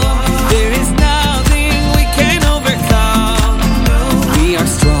on, there is nothing we can overcome. We are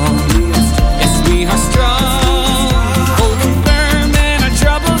strong, yes we are strong, holding firm and our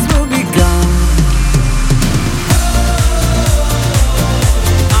troubles will be gone.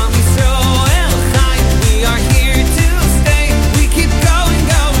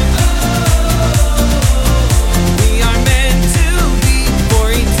 For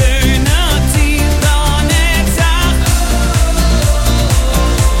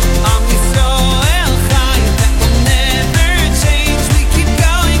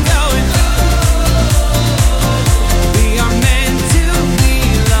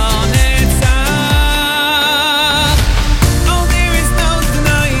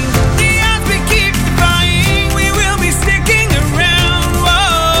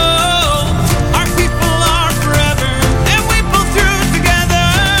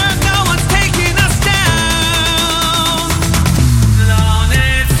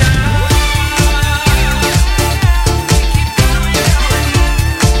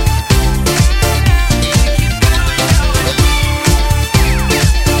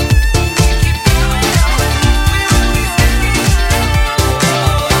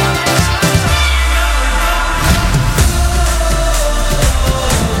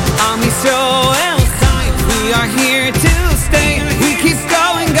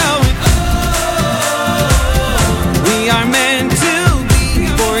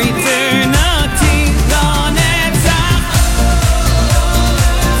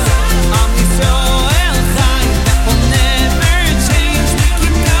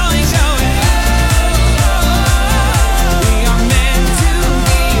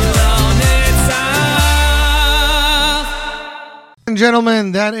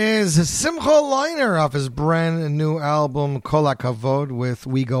gentlemen, that is Simcha Leiner off his brand new album Kol HaKavod with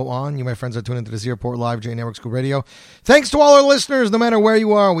We Go On. You, my friends, are tuned into this Airport Live, J Network School Radio. Thanks to all our listeners, no matter where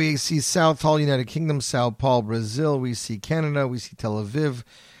you are. We see South Hall, United Kingdom, Sao Paulo, Brazil. We see Canada. We see Tel Aviv.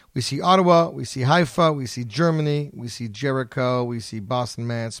 We see Ottawa. We see Haifa. We see Germany. We see Jericho. We see Boston,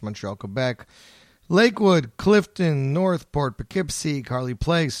 Mass, Montreal, Quebec, Lakewood, Clifton, Northport, Poughkeepsie, Carly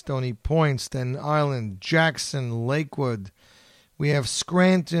Place, Stony Point, Staten Island, Jackson, Lakewood. We have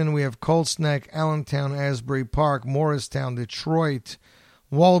Scranton, we have Colts Neck, Allentown, Asbury Park, Morristown, Detroit,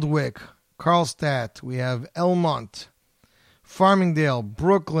 Waldwick, Carlstadt. We have Elmont, Farmingdale,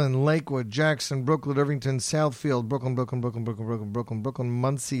 Brooklyn, Lakewood, Jackson, Brooklyn, Irvington, Southfield, Brooklyn,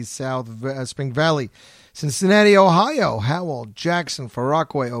 Muncie, Spring Valley, Cincinnati, Ohio, Howell, Jackson, Far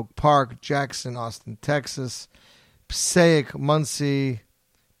Rockaway, Oak Park, Jackson, Austin, Texas, Passaic, Muncie,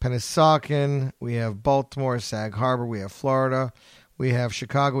 Pennsauken, we have Baltimore, Sag Harbor, we have Florida, we have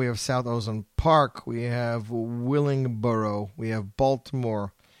Chicago, we have South Ozone Park, we have Willingboro, we have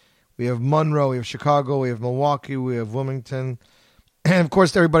Baltimore, we have Monroe, we have Chicago, we have Milwaukee, we have Wilmington, and of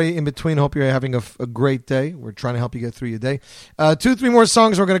course everybody in between. Hope you're having a great day. We're three to help you get through your day. 2-3 more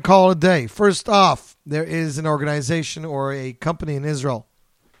songs we're going to call it a day. First off, there is an organization or a company in Israel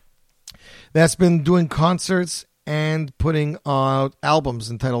that's been doing concerts and putting out albums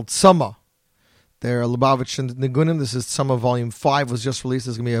entitled Summer. They're Lubavitch and Nigunim. This is Summer Volume 5 was just released.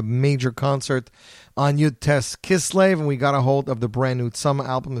 There's going to be a major concert on Yud Tes Kislev, and we got a hold of the brand new Summer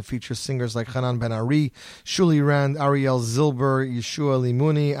album that features singers like Hanan Ben Ari, Shuli Rand, Ariel Zilber, Yeshua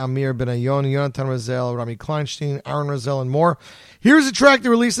Limuni, Amir Ben Ayon, Yonatan Razel, Rami Kleinstein, Aaron Razel, and more. Here's a track that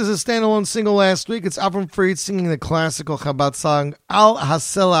released as a standalone single last week. It's Avram Fried singing the classical Chabad song Al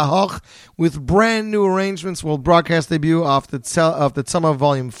Hasel Ahoch with brand new arrangements. We'll broadcast debut of the Tzama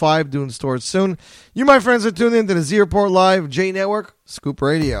Volume 5, due in stores soon. You, my friends, are tuned in to the Z Report Live, J Network, Scoop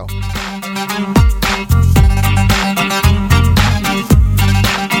Radio.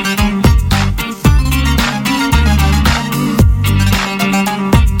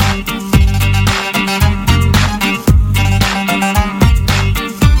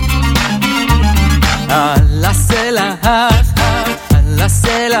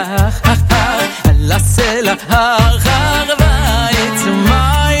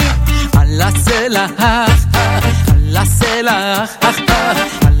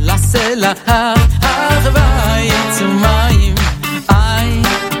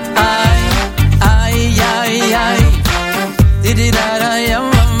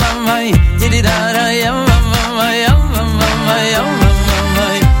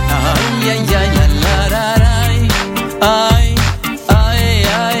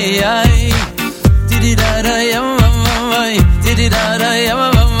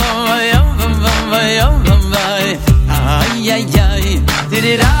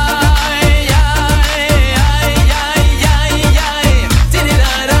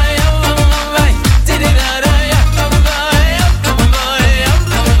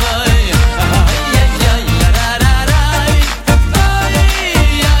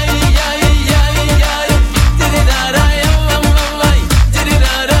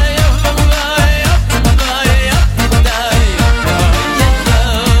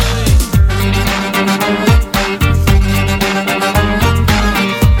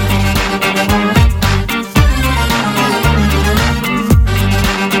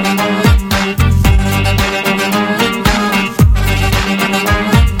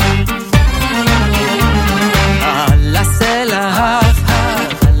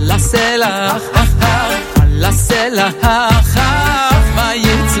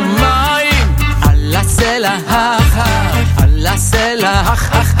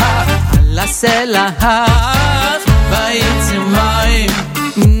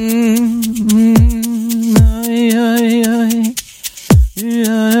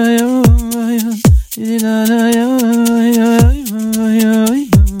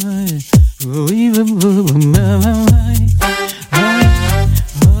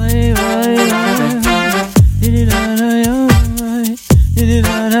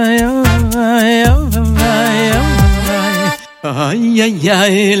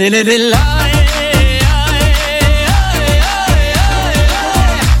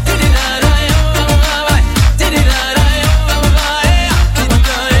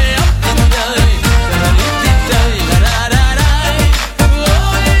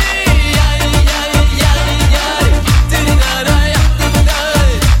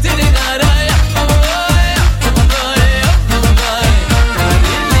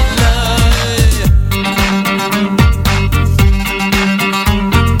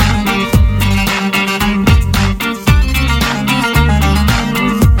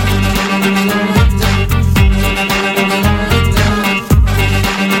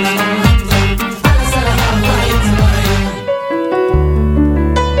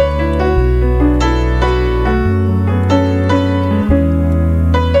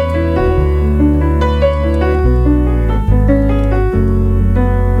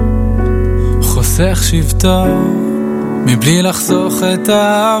 דרך שבטו מבלי לחסוך את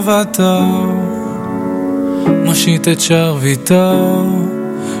אהבתו, מושיט את שרביטו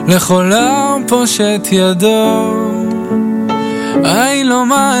לכל העם פושט ידו. היי לא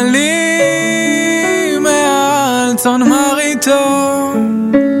מעלים מעל צאן מרעיתו,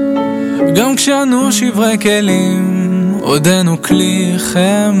 גם כשאנו שברי כלים עודנו כלי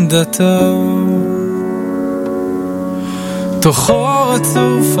חמדתו. תוכו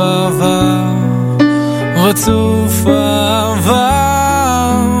רצוף אהבה, רצוף אהבה,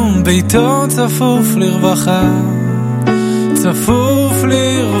 ביתו צפוף לרווחה, צפוף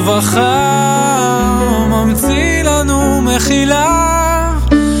לרווחה, ממציא לנו מחילה,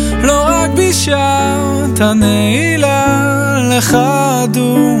 לא רק בשעת הנעילה, לך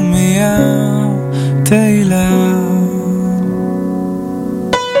דומיה תהילה.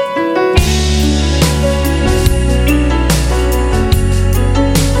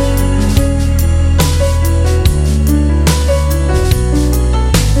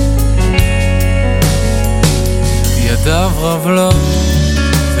 ידיו רב לו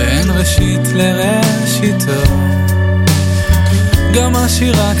ואין ראשית לראשיתו, גם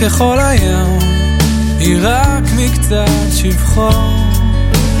השירה ככל הים היא רק מקצת שבחו.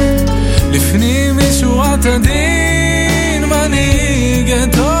 לפנים משורת הדין מנהיג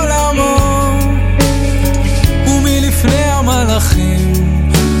את עולמו, ומלפני המלאכים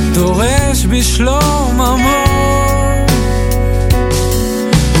דורש בשלום עמו.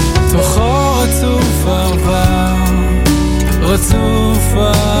 תוכו רצוף אהבה, רצוף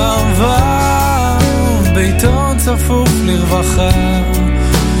אהבה, ביתו צפוף לרווחה,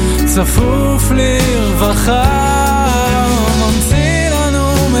 צפוף לרווחה, ממציא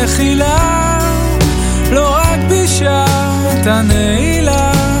לנו מחילה, לא רק בשעת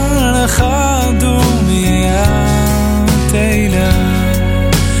הנעילה, לך דומיה תהילה.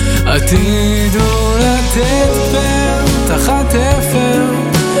 עתידו לתת פר תחת אפר,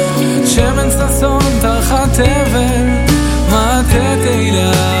 שמן ששון תחת אבל, מטה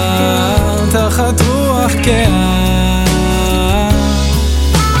תהילה תחת רוח קהה.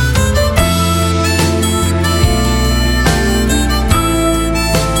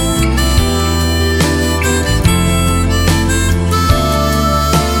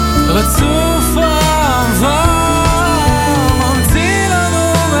 רצוף אהבה, ממציא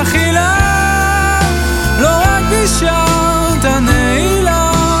לנו מחילה, לא רק בשעת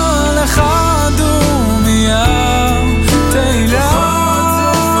הנעילה, לך דומיה תהילה.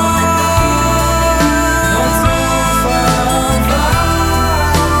 רצוף אהבה,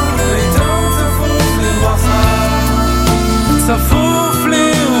 ביתו צפוף לרווחה, צפוף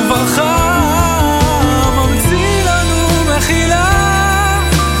לרווחה, ממציא לנו מחילה,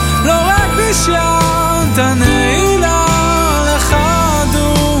 בשעת הנעילה, לך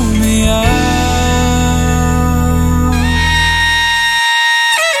דומיה.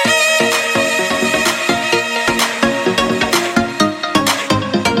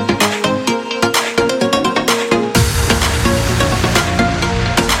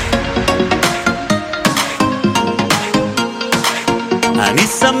 אני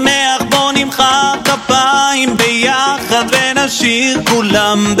שמח, בוא נמחא כפיים ביחד ונשיר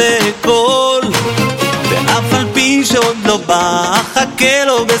כולם בקול, ואף על פי שעוד לא בא חכה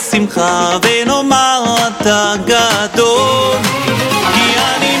לו בשמחה ונאמר אתה גדול, כי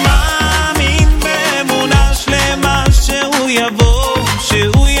אני מאמין באמונה שלמה שהוא יבוא,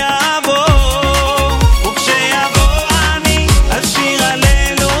 שהוא יבוא, וכשיבוא אני אשיר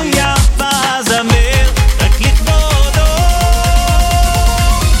הללויה ואזמר רק לכבודו.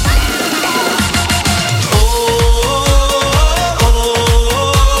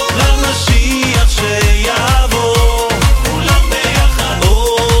 למשיח שיבוא כולם ביחד,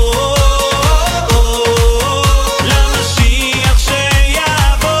 למשיח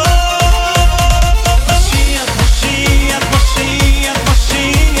שיבוא, משיח משיח משיח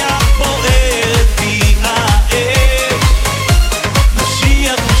משיח בוער בי האש,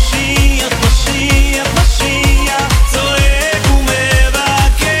 משיח משיח משיח משיח צועק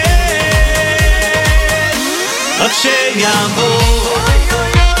ומבקש, רק שיבוא.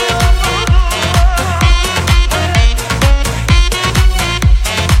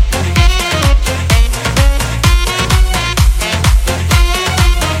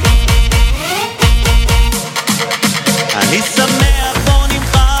 אני שמח, בוא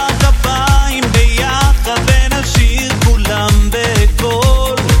נמחא כפיים ביחד ונשיר כולם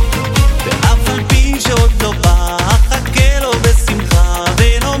בקול, ואף על פי שעוד לא בא חכה לו בשמחה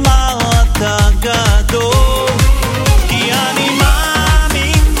ונאמר אתה גדול, כי אני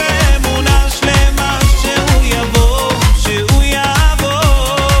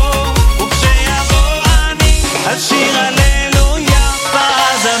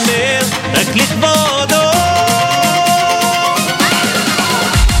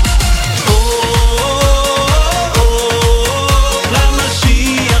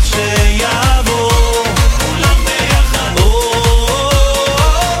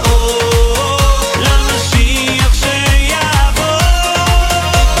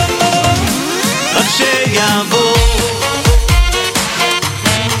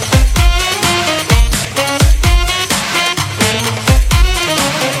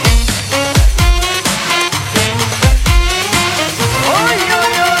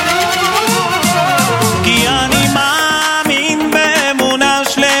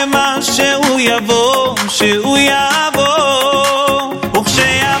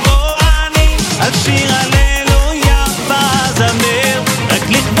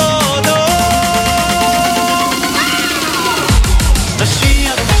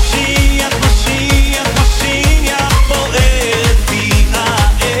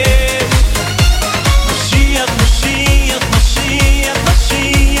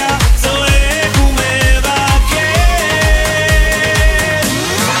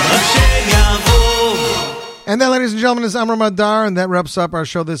gentlemen, it's Amr Madar, and that wraps up our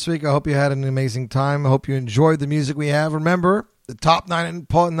show this week. I hope you had an amazing time. I hope you enjoyed the music we have. Remember, the top 9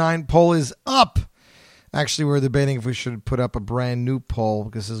 poll is up. Actually, we're debating if we should put up a brand new poll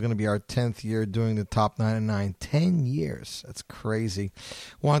because this is going to be our 10th year doing the top 9 at 9. 10 years. That's crazy.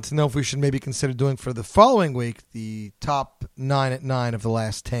 Want to know if we should maybe consider doing for the following week the top 9 at 9 of the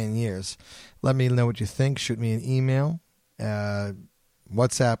last 10 years. Let me know what you think. Shoot me an email,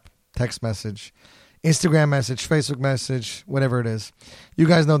 WhatsApp, text message, Instagram message, Facebook message, whatever it is. You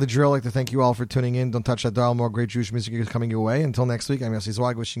guys know the drill. I'd like to thank you all for tuning in. Don't touch that dial. More great Jewish music is coming your way. Until next week, I'm Yossi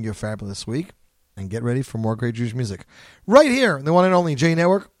Zweig wishing you a fabulous week. And get ready for more great Jewish music. Right here, the one and only J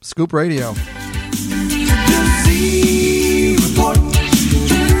Network, Scoop Radio.